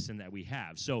in medicine that we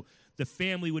have. So the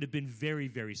family would have been very,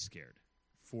 very scared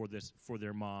for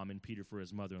their mom and Peter for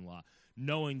his mother-in-law,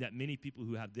 knowing that many people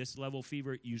who have this level of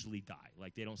fever usually die.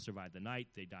 Like they don't survive the night,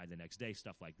 they die the next day,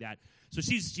 stuff like that. So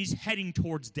she's heading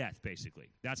towards death, basically.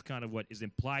 That's kind of what is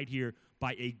implied here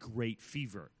by a great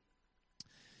fever.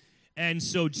 And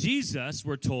so Jesus,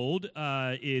 we're told,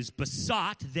 is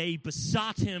besought. They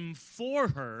besought him for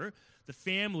her. The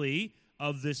family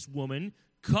of this woman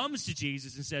comes to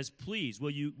Jesus and says, please,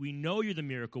 we know you're the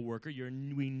miracle worker.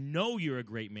 We know you're a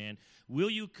great man.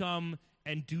 Will you come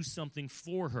and do something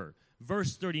for her?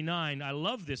 Verse 39, I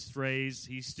love this phrase.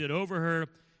 He stood over her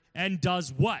and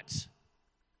does what?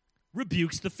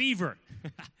 Rebukes the fever.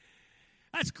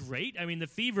 That's great. I mean, the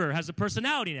fever has a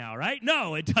personality now, right?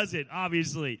 No, it doesn't,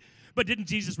 obviously. But didn't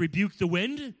Jesus rebuke the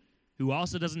wind, who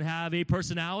also doesn't have a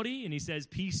personality? And he says,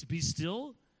 peace, be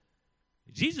still.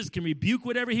 Jesus can rebuke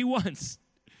whatever he wants.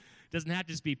 It doesn't have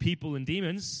to just be people and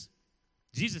demons.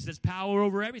 Jesus has power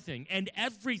over everything. And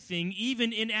everything,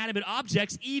 even inanimate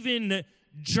objects, even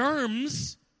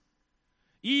germs,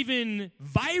 even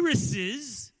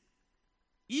viruses,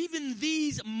 even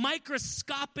these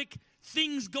microscopic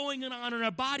things going on in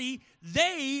our body,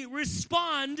 they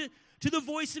respond to the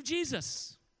voice of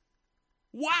Jesus.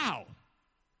 Wow.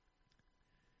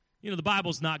 You know, the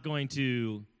Bible's not going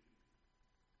to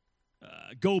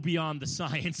go beyond the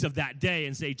science of that day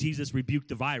and say Jesus rebuked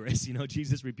the virus. You know,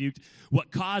 Jesus rebuked what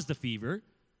caused the fever.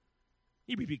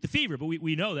 He rebuked the fever, but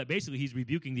we know that basically he's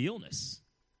rebuking the illness.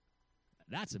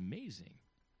 That's amazing.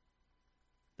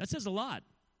 That says a lot.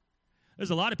 There's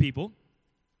a lot of people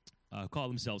call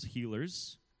themselves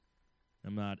healers.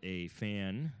 I'm not a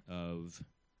fan of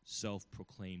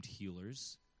self-proclaimed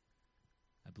healers.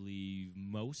 I believe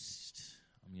most,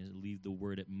 I'm going to leave the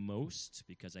word at most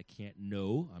because I can't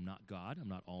know. I'm not God. I'm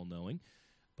not all-knowing.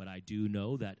 But I do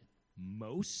know that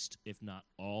most, if not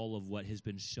all, of what has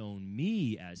been shown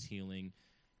me as healing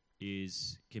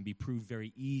can be proved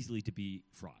very easily to be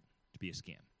fraud, to be a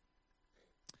scam.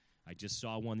 I just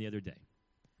saw one the other day.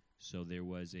 So there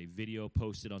was a video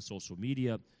posted on social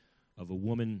media of a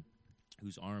woman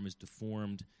whose arm is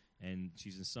deformed, and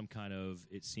she's in some kind of,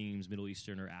 it seems, Middle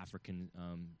Eastern or African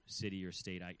city or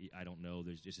state. I don't know.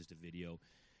 There's just a video.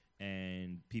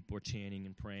 And people are chanting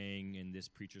and praying, and this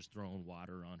preacher's throwing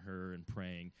water on her and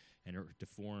praying, and her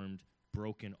deformed,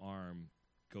 broken arm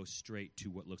goes straight to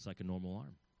what looks like a normal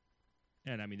arm.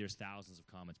 And, I mean, there's thousands of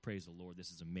comments. Praise the Lord. This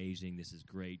is amazing. This is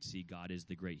great. See, God is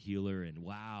the great healer. And,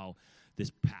 wow,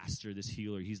 this pastor, this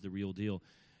healer, he's the real deal.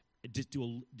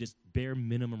 Just bare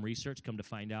minimum research. Come to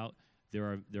find out, there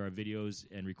are videos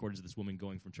and recordings of this woman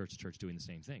going from church to church doing the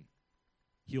same thing.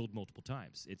 Healed multiple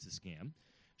times. It's a scam.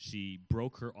 She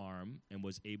broke her arm and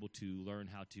was able to learn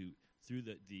how to, through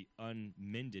the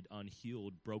unmended,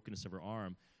 unhealed brokenness of her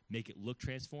arm, make it look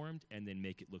transformed and then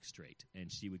make it look straight. And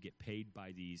she would get paid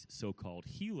by these so-called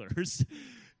healers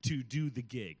to do the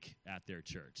gig at their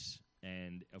church.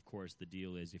 And, of course, the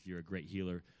deal is if you're a great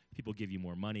healer, people give you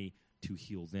more money to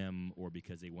heal them or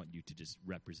because they want you to just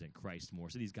represent Christ more.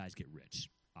 So these guys get rich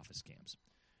off of scams.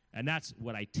 And that's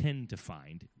what I tend to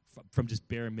find from just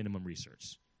bare minimum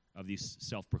research of these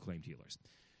self-proclaimed healers.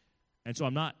 And so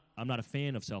I'm not a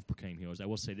fan of self-proclaimed healers. I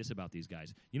will say this about these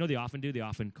guys. You know what they often do? They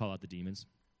often call out the demons,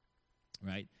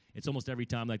 right? It's almost every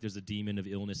time like there's a demon of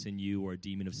illness in you or a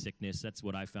demon of sickness. That's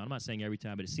what I found. I'm not saying every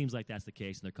time, but it seems like that's the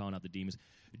case, and they're calling out the demons.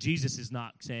 Jesus is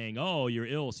not saying, oh, you're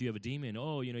ill, so you have a demon.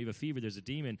 Oh, you have a fever, there's a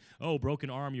demon. Oh, broken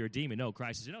arm, you're a demon. No,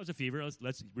 Christ says, it's a fever.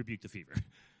 Let's rebuke the fever.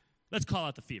 Let's call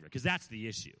out the fever, because that's the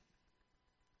issue.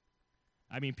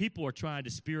 I mean, people are trying to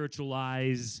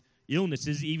spiritualize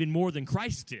illnesses even more than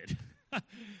Christ did.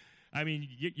 I mean,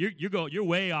 you're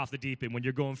way off the deep end when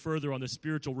you're going further on the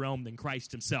spiritual realm than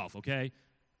Christ himself, okay?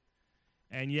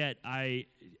 And yet,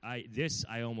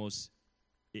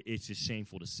 it's just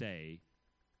shameful to say,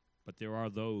 but there are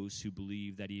those who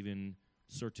believe that even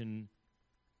certain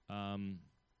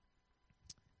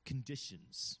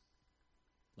conditions,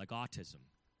 like autism,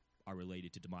 are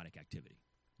related to demonic activity.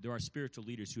 There are spiritual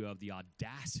leaders who have the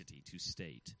audacity to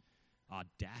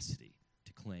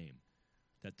claim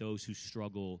that those who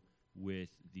struggle with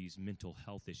these mental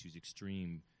health issues,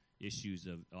 extreme issues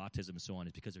of autism and so on,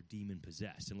 is because they're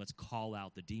demon-possessed. And let's call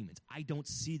out the demons. I don't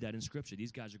see that in Scripture.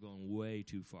 These guys are going way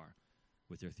too far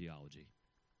with their theology.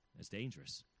 That's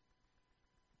dangerous.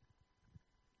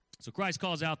 So Christ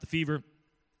calls out the fever,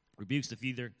 rebukes the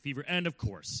fever, and of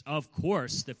course,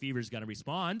 the fever's going to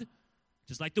respond.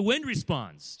 just like the wind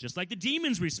responds, just like the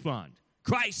demons respond.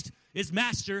 Christ is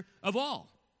master of all.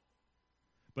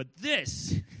 But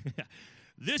this,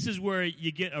 this is where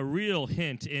you get a real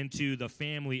hint into the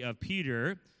family of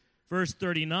Peter. Verse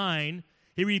 39,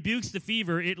 he rebukes the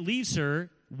fever, it leaves her.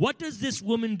 What does this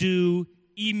woman do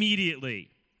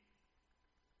immediately?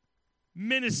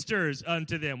 Ministers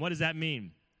unto them. What does that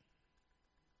mean?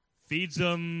 Feeds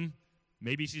them.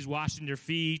 Maybe she's washing their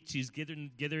feet. She's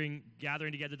gathering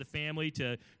together the family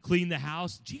to clean the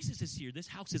house. Jesus is here. This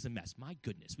house is a mess. My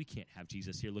goodness, we can't have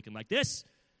Jesus here looking like this.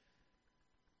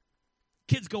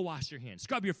 Kids, go wash your hands.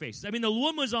 Scrub your faces. I mean, the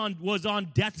woman was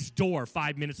on death's door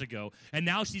 5 minutes ago, and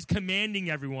now she's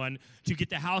commanding everyone to get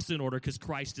the house in order because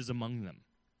Christ is among them.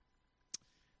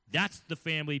 That's the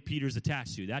family Peter's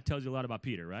attached to. That tells you a lot about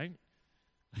Peter, right?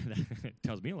 It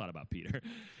tells me a lot about Peter.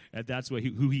 And that's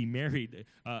who he married,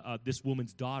 this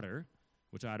woman's daughter,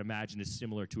 which I'd imagine is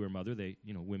similar to her mother.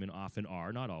 Women often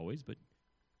are, not always, but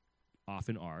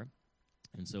often are.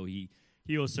 And so he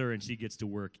heals her, and she gets to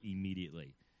work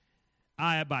immediately.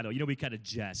 By the way, we kind of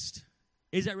jest.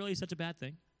 Is that really such a bad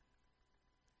thing?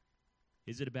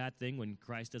 Is it a bad thing when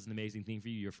Christ does an amazing thing for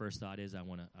you? Your first thought is, I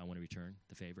want to return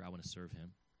the favor. I want to serve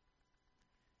him.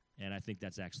 And I think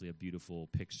that's actually a beautiful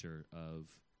picture of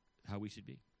how we should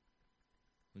be.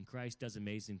 When Christ does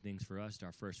amazing things for us,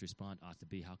 our first response ought to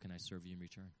be, how can I serve you in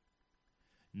return?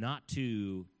 Not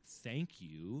to thank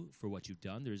you for what you've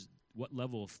done. What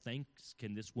level of thanks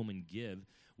can this woman give?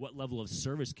 What level of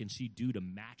service can she do to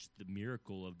match the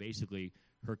miracle of basically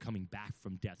her coming back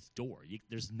from death's door?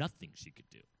 There's nothing she could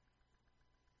do.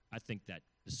 I think that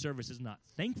the service is not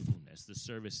thankfulness. The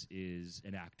service is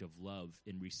an act of love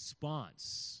in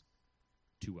response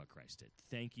to what Christ did.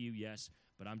 Thank you, yes,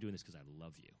 but I'm doing this because I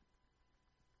love you.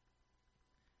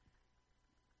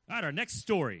 All right, our next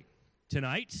story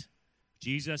tonight,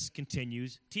 Jesus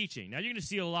continues teaching. Now, you're going to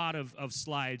see a lot of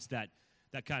slides that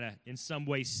kind of in some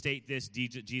way state this,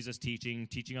 Jesus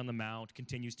teaching on the Mount,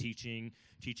 continues teaching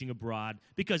abroad,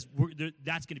 because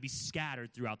that's going to be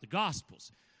scattered throughout the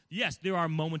Gospels. Yes, there are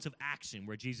moments of action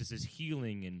where Jesus is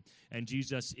healing and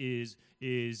Jesus is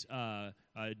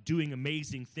doing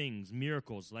amazing things,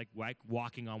 miracles like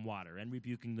walking on water and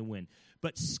rebuking the wind.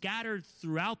 But scattered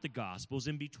throughout the Gospels,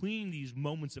 in between these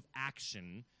moments of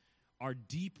action, are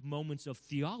deep moments of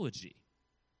theology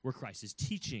where Christ is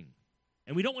teaching.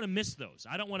 And we don't want to miss those.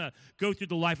 I don't want to go through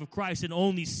the life of Christ and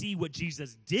only see what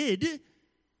Jesus did.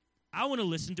 I want to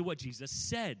listen to what Jesus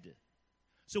said.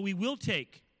 So we will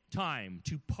take time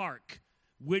to park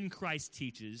when Christ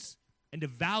teaches and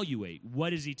evaluate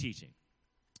what is he teaching.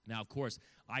 Now, of course,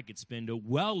 I could spend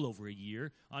well over a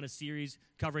year on a series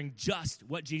covering just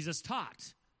what Jesus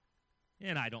taught.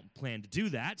 And I don't plan to do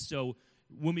that. So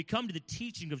when we come to the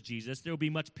teaching of Jesus, there will be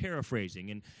much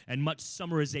paraphrasing and much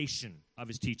summarization of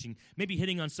his teaching, maybe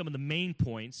hitting on some of the main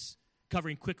points,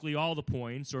 covering quickly all the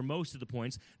points or most of the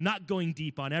points, not going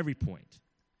deep on every point.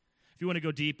 If you want to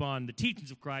go deep on the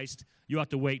teachings of Christ, you have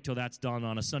to wait till that's done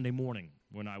on a Sunday morning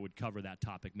when I would cover that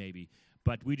topic maybe.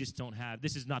 But we just don't have,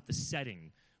 this is not the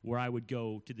setting where I would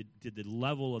go to the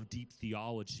level of deep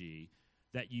theology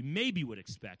that you maybe would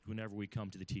expect whenever we come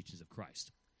to the teachings of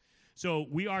Christ. So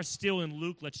we are still in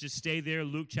Luke. Let's just stay there.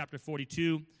 Luke chapter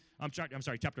 42.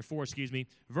 Chapter 4,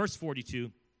 verse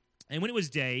 42. And when it was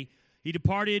day, he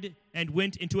departed and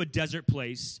went into a desert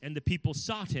place, and the people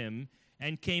sought him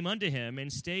and came unto him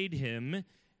and stayed him,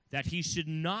 that he should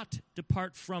not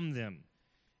depart from them.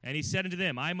 And he said unto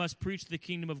them, I must preach the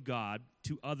kingdom of God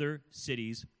to other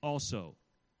cities also,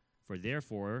 for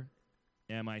therefore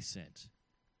am I sent.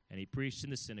 And he preached in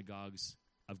the synagogues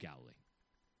of Galilee.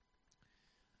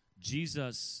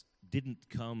 Jesus didn't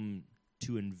come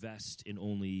to invest in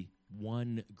only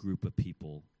one group of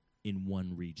people in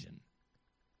one region.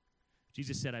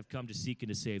 Jesus said, I've come to seek and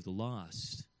to save the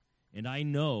lost. And I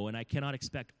know, and I cannot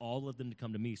expect all of them to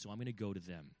come to me, so I'm going to go to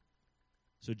them.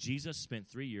 So Jesus spent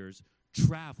 3 years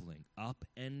traveling up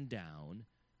and down,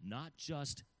 not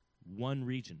just one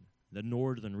region, the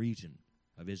northern region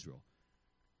of Israel,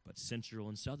 but central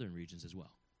and southern regions as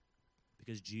well.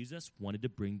 Because Jesus wanted to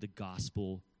bring the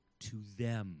gospel to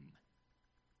them.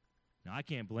 Now, I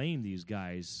can't blame these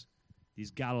guys, these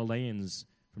Galileans,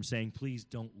 from saying, please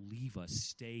don't leave us,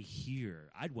 stay here.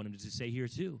 I'd want them to stay here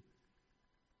too.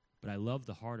 But I love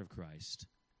the heart of Christ,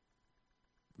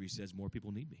 where he says, more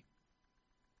people need me.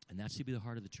 And that should be the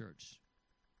heart of the church.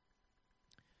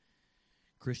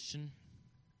 Christian,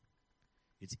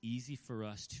 it's easy for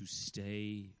us to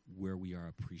stay where we are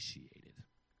appreciated.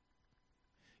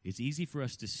 It's easy for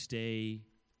us to stay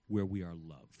where we are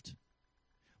loved,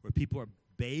 where people are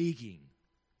begging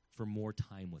for more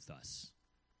time with us.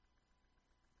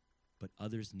 but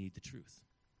others need the truth.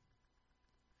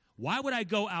 Why would I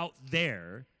go out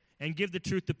there and give the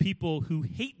truth to people who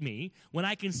hate me when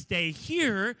I can stay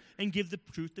here and give the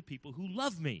truth to people who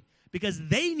love me? Because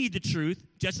they need the truth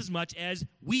just as much as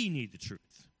we need the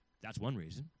truth. That's one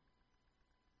reason.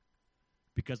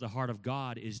 Because the heart of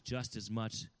God is just as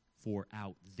much for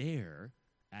out there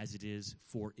as it is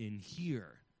for in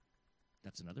here.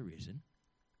 That's another reason.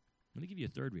 Let me give you a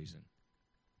third reason.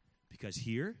 Because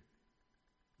here,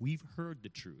 we've heard the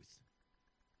truth.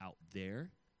 Out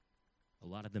there, a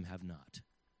lot of them have not.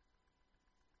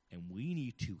 And we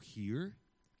need to hear,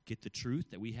 get the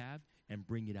truth that we have, and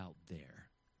bring it out there.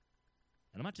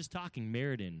 And I'm not just talking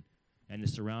Meriden and the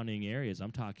surrounding areas.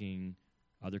 I'm talking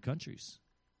other countries,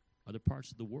 other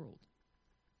parts of the world.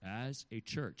 As a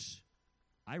church,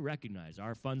 I recognize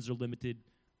our funds are limited,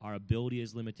 our ability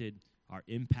is limited, our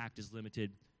impact is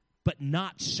limited, but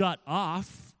not shut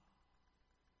off.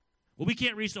 Well, we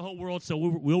can't reach the whole world, so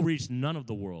we'll reach none of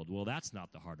the world. Well, that's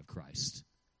not the heart of Christ.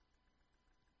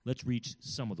 Let's reach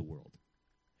some of the world.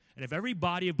 And if every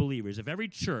body of believers, if every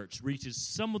church reaches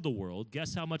some of the world,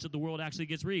 guess how much of the world actually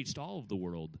gets reached? All of the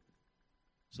world.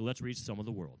 So let's reach some of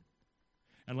the world.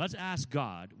 And let's ask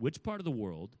God, which part of the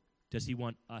world does he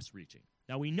want us reaching?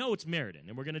 Now, we know it's Meriden,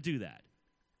 and we're going to do that.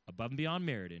 Above and beyond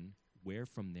Meriden, where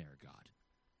from there, God?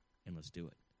 And let's do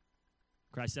it.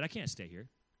 Christ said, I can't stay here.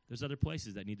 There's other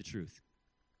places that need the truth.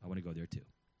 I want to go there too.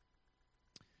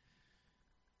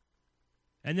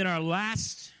 And then our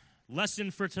last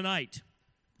lesson for tonight,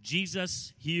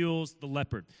 Jesus heals the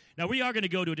leper. Now, we are going to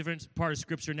go to a different part of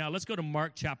Scripture now. Let's go to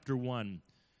Mark chapter 1.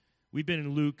 We've been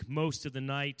in Luke most of the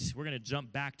night. We're going to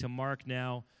jump back to Mark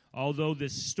now. Although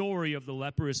this story of the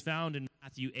leper is found in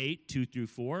Matthew 8, 2 through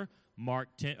 4, Mark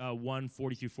 1,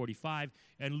 40 through 45,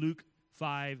 and Luke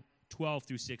 5, 12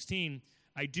 through 16,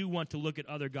 I do want to look at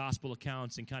other gospel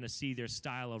accounts and kind of see their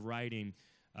style of writing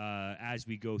as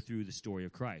we go through the story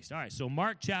of Christ. All right, so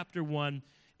Mark chapter 1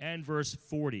 and verse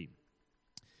 40.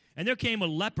 And there came a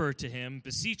leper to him,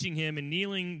 beseeching him and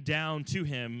kneeling down to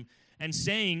him, and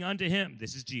saying unto him,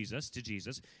 this is Jesus, to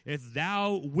Jesus, if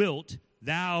thou wilt,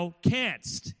 thou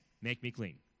canst make me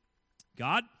clean.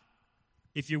 God,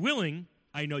 if you're willing,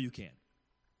 I know you can.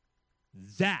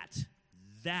 That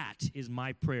is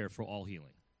my prayer for all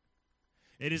healing.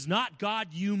 It is not, God,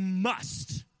 you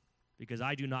must, because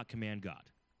I do not command God.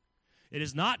 It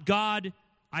is not, God,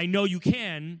 I know you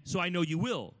can, so I know you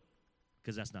will,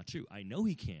 because that's not true. I know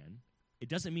he can. It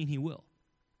doesn't mean he will.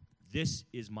 This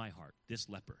is my heart, this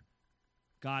leper.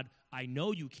 God, I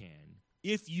know you can.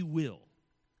 If you will,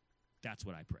 that's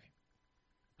what I pray.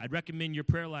 I'd recommend your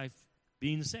prayer life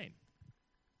being the same.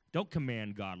 Don't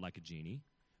command God like a genie,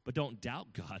 but don't doubt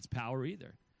God's power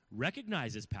either.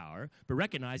 Recognize his power, but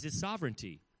recognize his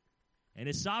sovereignty. And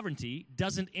his sovereignty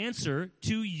doesn't answer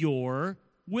to your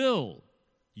will.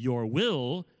 Your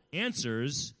will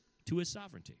answers to his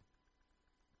sovereignty.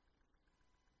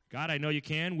 God, I know you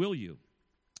can. Will you?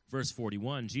 Verse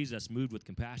 41, Jesus moved with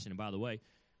compassion. And by the way,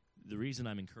 the reason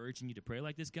I'm encouraging you to pray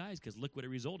like this, guys, because look what it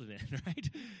resulted in, right?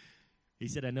 He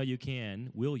said, I know you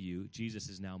can. Will you? Jesus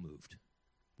is now moved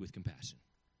with compassion.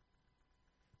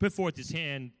 Put forth his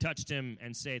hand, touched him,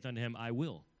 and saith unto him, I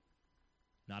will.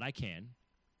 Not I can,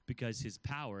 because his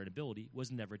power and ability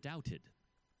was never doubted.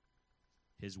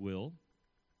 His will,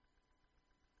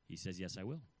 he says, yes, I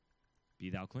will. Be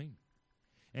thou clean.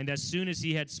 And as soon as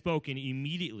he had spoken,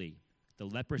 immediately the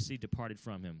leprosy departed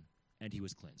from him, and he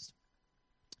was cleansed.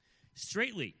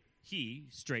 He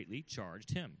straightly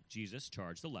charged him. Jesus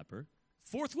charged the leper,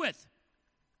 forthwith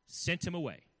sent him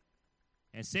away,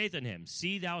 and saith unto him,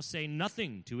 see thou say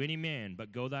nothing to any man,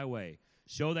 but go thy way.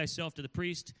 Show thyself to the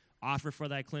priest, offer for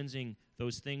thy cleansing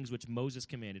those things which Moses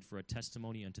commanded for a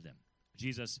testimony unto them.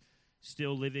 Jesus,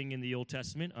 still living in the Old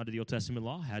Testament, under the Old Testament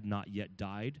law, had not yet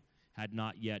died, had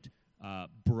not yet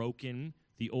broken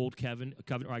the old covenant,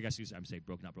 or I guess I'm saying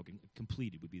broken, not broken,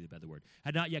 completed would be the better word.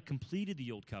 Had not yet completed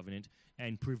the old covenant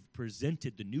and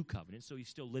presented the new covenant, so he's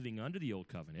still living under the old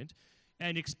covenant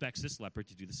and expects this leper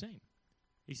to do the same.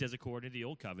 He says, according to the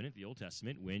old covenant, the Old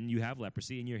Testament, when you have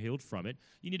leprosy and you're healed from it,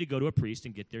 you need to go to a priest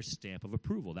and get their stamp of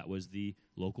approval. That was the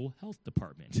local health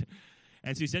department.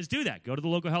 And so he says, do that. Go to the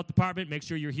local health department, make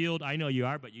sure you're healed. I know you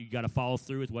are, but you got to follow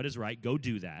through with what is right. Go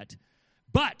do that.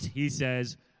 But, he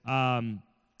says,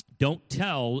 don't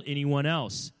tell anyone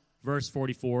else. Verse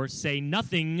 44, say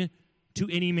nothing to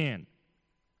any man.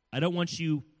 I don't want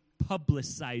you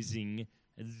publicizing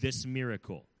this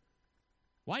miracle.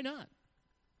 Why not?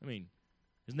 I mean,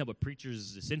 isn't that what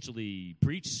preachers essentially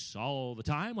preach all the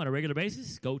time on a regular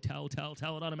basis? Go tell it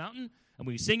on a mountain. And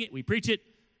we sing it, we preach it,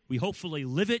 we hopefully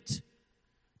live it.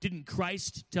 Didn't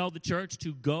Christ tell the church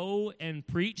to go and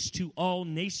preach to all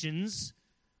nations?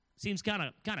 Seems kind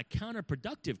of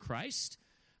counterproductive, Christ,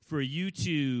 for you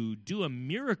to do a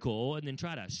miracle and then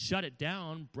try to shut it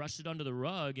down, brush it under the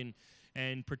rug,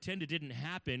 and pretend it didn't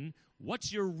happen.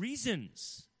 What's your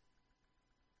reasons?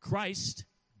 Christ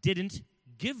didn't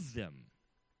give them.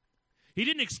 He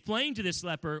didn't explain to this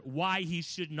leper why he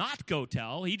should not go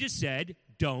tell. He just said,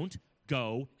 don't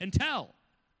go and tell.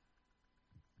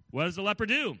 What does the leper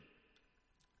do?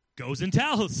 Goes and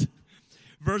tells.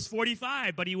 Verse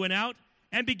 45, but he went out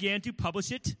and began to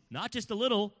publish it, not just a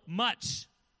little, much.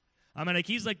 I mean, like,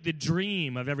 he's like the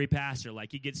dream of every pastor.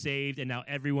 Like, he gets saved, and now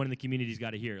everyone in the community's got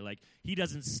to hear. Like, he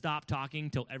doesn't stop talking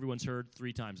till everyone's heard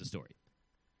 3 times the story.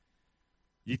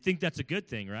 You think that's a good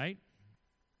thing, right?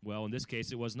 Well, in this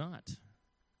case, it was not.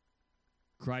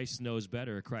 Christ knows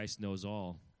better. Christ knows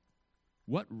all.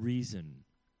 What reason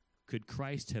could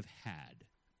Christ have had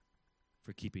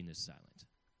for keeping this silent?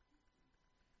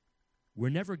 We're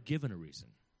never given a reason,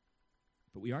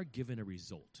 but we are given a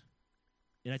result.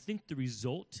 And I think the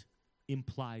result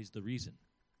implies the reason.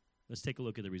 Let's take a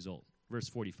look at the result. Verse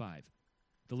 45.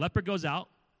 The leper goes out,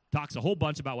 talks a whole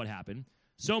bunch about what happened,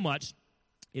 so much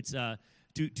it's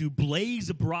to blaze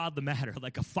abroad the matter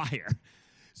like a fire.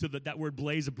 So that word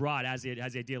blaze abroad has the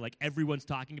idea like everyone's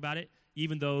talking about it.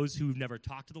 Even those who've never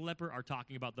talked to the leper are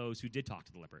talking about those who did talk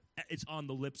to the leper. It's on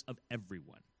the lips of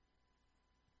everyone.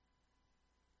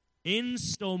 In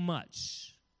so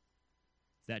much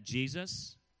that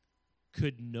Jesus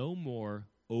could no more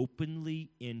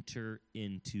openly enter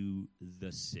into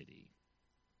the city,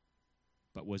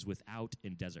 but was without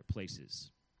in desert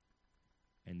places.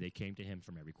 And they came to him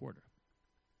from every quarter.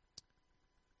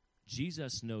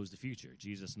 Jesus knows the future.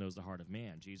 Jesus knows the heart of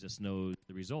man. Jesus knows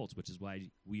the results, which is why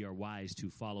we are wise to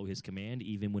follow his command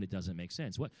even when it doesn't make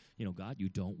sense. What, God, you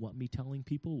don't want me telling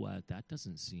people what? That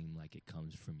doesn't seem like it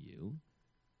comes from you.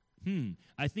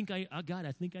 I think I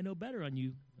know better on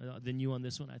you than you on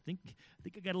this one. I think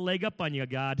I got a leg up on you,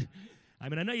 God. I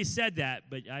mean, I know you said that,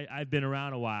 but I've been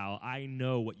around a while. I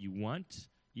know what you want,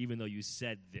 even though you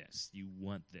said this. You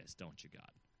want this, don't you,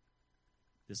 God?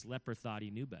 This leper thought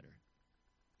he knew better.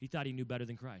 He thought he knew better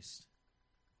than Christ,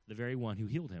 the very one who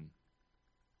healed him.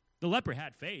 The leper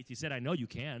had faith. He said, I know you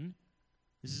can.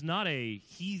 This is not a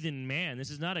heathen man.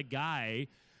 This is not a guy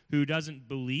who doesn't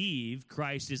believe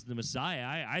Christ is the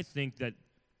Messiah. I think that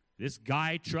this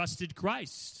guy trusted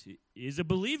Christ, is a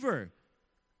believer,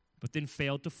 but then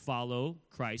failed to follow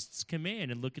Christ's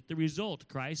command. And look at the result.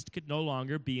 Christ could no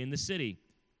longer be in the city.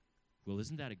 Well,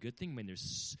 isn't that a good thing? I mean,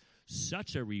 there's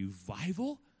such a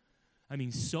revival. I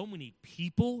mean, so many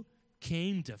people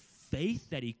came to faith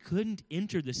that he couldn't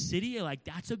enter the city. Like,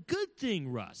 that's a good thing,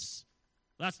 Russ.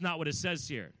 That's not what it says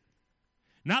here.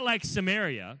 Not like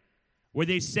Samaria, where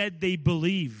they said they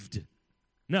believed.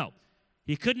 No,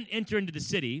 he couldn't enter into the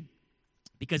city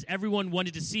because everyone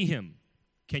wanted to see him.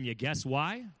 Can you guess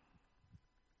why?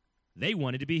 They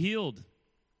wanted to be healed.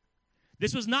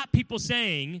 This was not people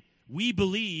saying, we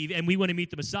believe and we want to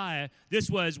meet the Messiah. This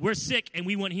was, we're sick and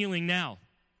we want healing now.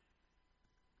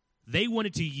 They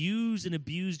wanted to use and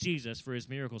abuse Jesus for his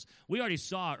miracles. We already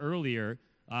saw earlier,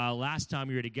 last time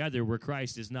we were together, where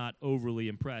Christ is not overly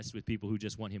impressed with people who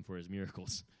just want him for his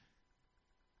miracles.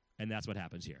 And that's what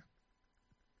happens here.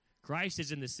 Christ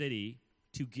is in the city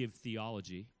to give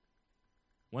theology.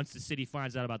 Once the city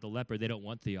finds out about the leper, they don't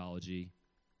want theology.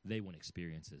 They want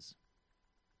experiences.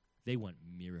 They want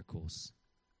miracles.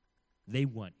 They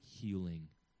want healing.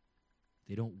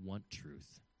 They don't want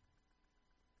truth.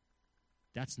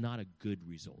 That's not a good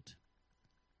result.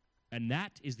 And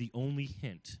that is the only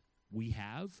hint we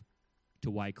have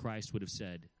to why Christ would have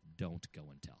said, don't go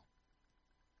and tell.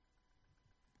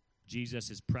 Jesus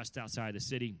is pressed outside the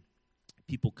city.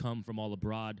 People come from all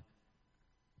abroad.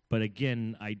 But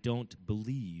again, I don't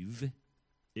believe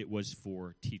it was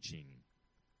for teaching.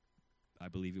 I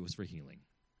believe it was for healing.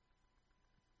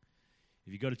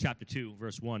 If you go to chapter 2,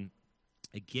 verse 1,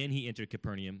 again he entered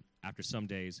Capernaum after some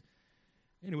days,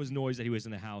 and it was noise that he was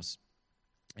in the house,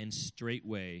 and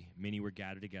straightway many were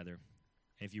gathered together.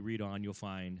 And if you read on, you'll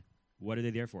find, what are they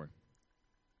there for?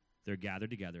 They're gathered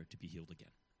together to be healed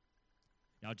again.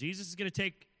 Now, Jesus is going to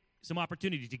take some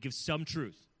opportunity to give some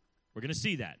truth. We're going to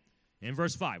see that in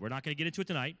verse 5. We're not going to get into it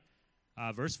tonight.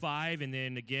 Verse 5, and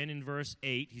then again in verse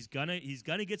 8, he's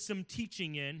gonna get some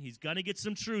teaching in. He's going to get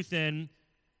some truth in,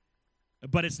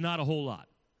 but it's not a whole lot.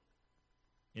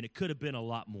 And it could have been a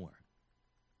lot more.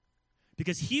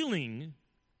 Because healing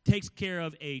takes care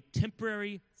of a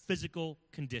temporary physical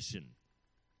condition.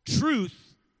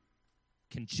 Truth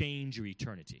can change your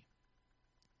eternity.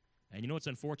 And you know what's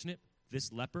unfortunate?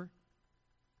 This leper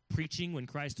preaching when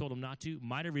Christ told them not to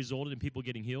might have resulted in people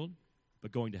getting healed,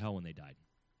 but going to hell when they died.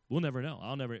 We'll never know.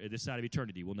 This side of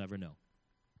eternity, we'll never know.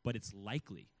 But it's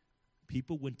likely.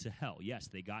 People went to hell. Yes,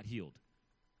 they got healed,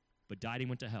 but died and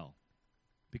went to hell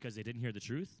because they didn't hear the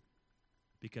truth,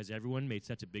 because everyone made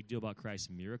such a big deal about Christ's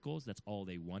miracles. That's all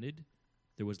they wanted.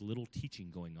 There was little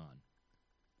teaching going on.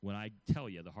 When I tell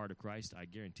you the heart of Christ, I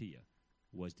guarantee you,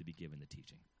 was to be given the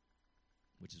teaching,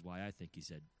 which is why I think he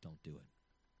said, don't do it.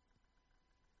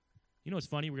 You know what's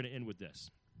funny? We're going to end with this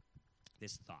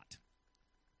thought.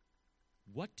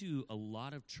 What do a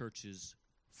lot of churches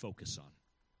focus on?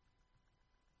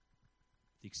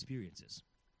 The experiences.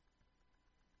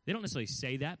 They don't necessarily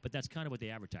say that, but that's kind of what they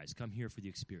advertise. Come here for the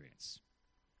experience.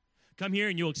 Come here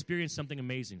and you'll experience something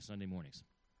amazing Sunday mornings.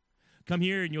 Come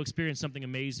here and you'll experience something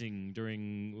amazing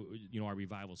during, our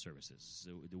revival services,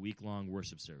 the week-long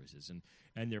worship services.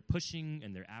 And they're pushing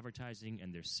and they're advertising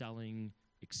and they're selling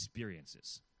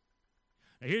experiences.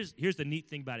 Now, here's the neat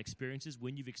thing about experiences.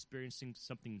 When you've experienced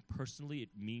something personally, it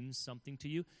means something to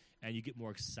you, and you get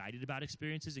more excited about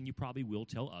experiences, and you probably will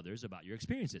tell others about your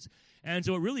experiences. And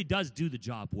so it really does do the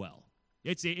job well.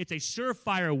 It's a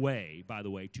surefire way, by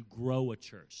the way, to grow a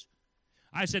church.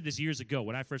 I said this years ago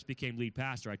when I first became lead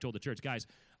pastor. I told the church, guys,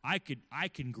 I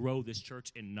can grow this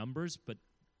church in numbers, but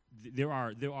there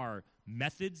are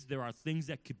methods, there are things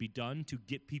that could be done to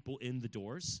get people in the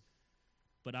doors,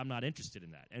 but I'm not interested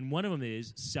in that. And one of them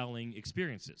is selling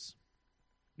experiences.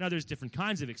 Now, there's different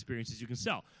kinds of experiences you can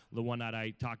sell. The one that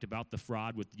I talked about, the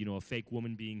fraud with, a fake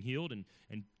woman being healed and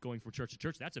going from church to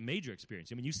church, that's a major experience.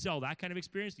 I mean, you sell that kind of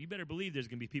experience, you better believe there's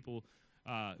going to be people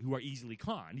who are easily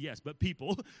conned, yes, but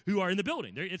people who are in the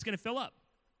building. It's going to fill up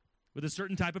with a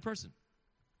certain type of person.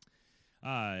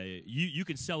 You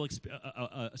can sell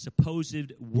a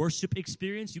supposed worship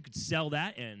experience. You could sell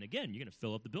that, and again, you're going to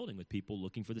fill up the building with people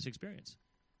looking for this experience.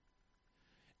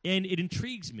 And it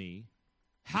intrigues me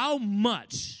how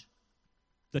much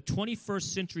the 21st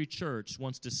century church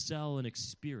wants to sell an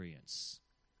experience.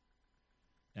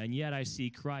 And yet I see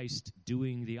Christ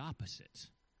doing the opposite.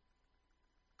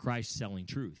 Christ selling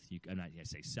truth. I'm not going to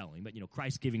say selling, but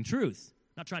Christ giving truth.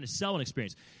 Not trying to sell an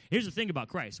experience. Here's the thing about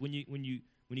Christ. When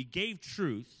he gave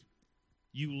truth,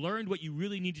 you learned what you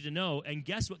really needed to know, and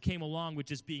guess what came along with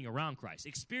just being around Christ?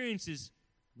 Experiences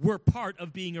were part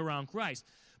of being around Christ.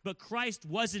 But Christ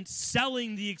wasn't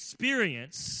selling the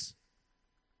experience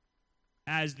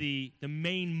as the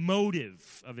main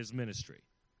motive of his ministry.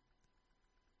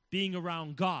 Being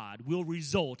around God will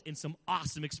result in some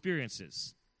awesome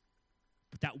experiences.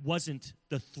 But that wasn't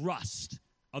the thrust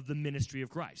of the ministry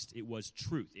of Christ. It was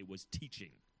truth. It was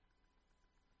teaching.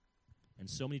 And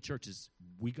so many churches,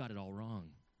 we got it all wrong.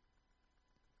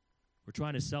 We're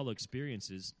trying to sell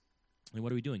experiences, and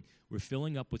what are we doing? We're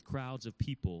filling up with crowds of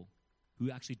people who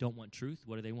actually don't want truth.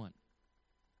 What do they want?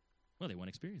 Well, they want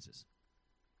experiences.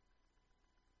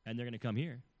 And they're going to come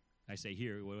here. I say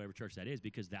here, whatever church that is,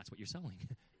 because that's what you're selling.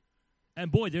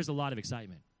 And boy, there's a lot of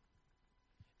excitement.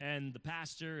 And the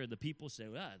pastor and the people say,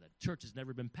 well, the church has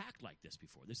never been packed like this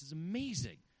before. This is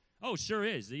amazing. Oh, sure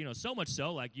is. So much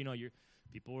so, like,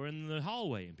 people are in the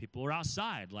hallway and people are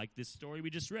outside, like this story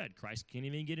we just read. Christ can't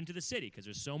even get into the city because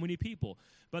there's so many people.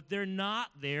 But they're not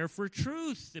there for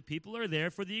truth. The people are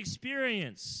there for the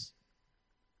experience.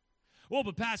 Well,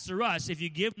 but Pastor Russ, if you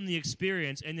give them the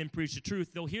experience and then preach the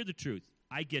truth, they'll hear the truth.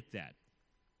 I get that.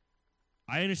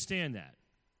 I understand that.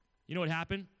 You know what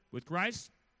happened with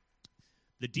Christ?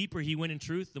 The deeper he went in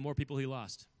truth, the more people he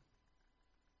lost.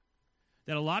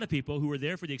 That a lot of people who were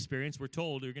there for the experience were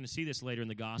told, you're going to see this later in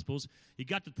the Gospels, he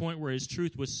got to the point where his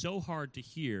truth was so hard to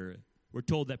hear, we're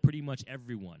told that pretty much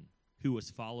everyone who was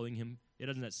following him, it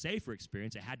doesn't say for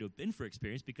experience, it had to have been for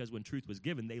experience because when truth was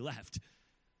given, they left.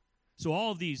 So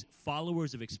all of these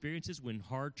followers of experiences, when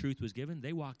hard truth was given,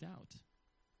 they walked out.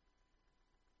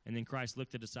 And then Christ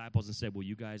looked at the disciples and said, well,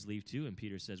 you guys leave too? And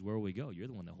Peter says, where will we go? You're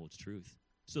the one that holds truth.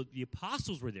 So the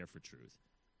apostles were there for truth,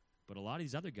 but a lot of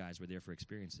these other guys were there for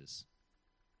experiences.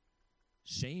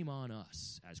 Shame on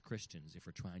us as Christians if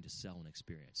we're trying to sell an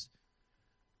experience.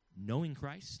 Knowing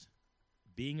Christ,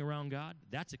 being around God,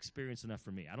 that's experience enough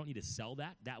for me. I don't need to sell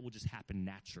that. That will just happen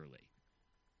naturally.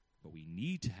 What we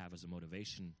need to have as a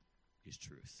motivation is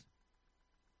truth.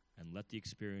 And let the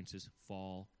experiences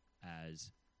fall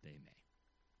as they may.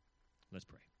 Let's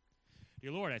pray.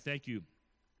 Dear Lord, I thank you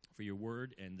for your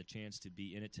word and the chance to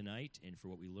be in it tonight and for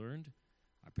what we learned.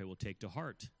 I pray we'll take to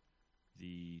heart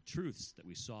the truths that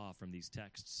we saw from these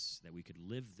texts, that we could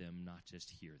live them, not just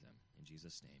hear them. In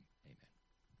Jesus' name, amen.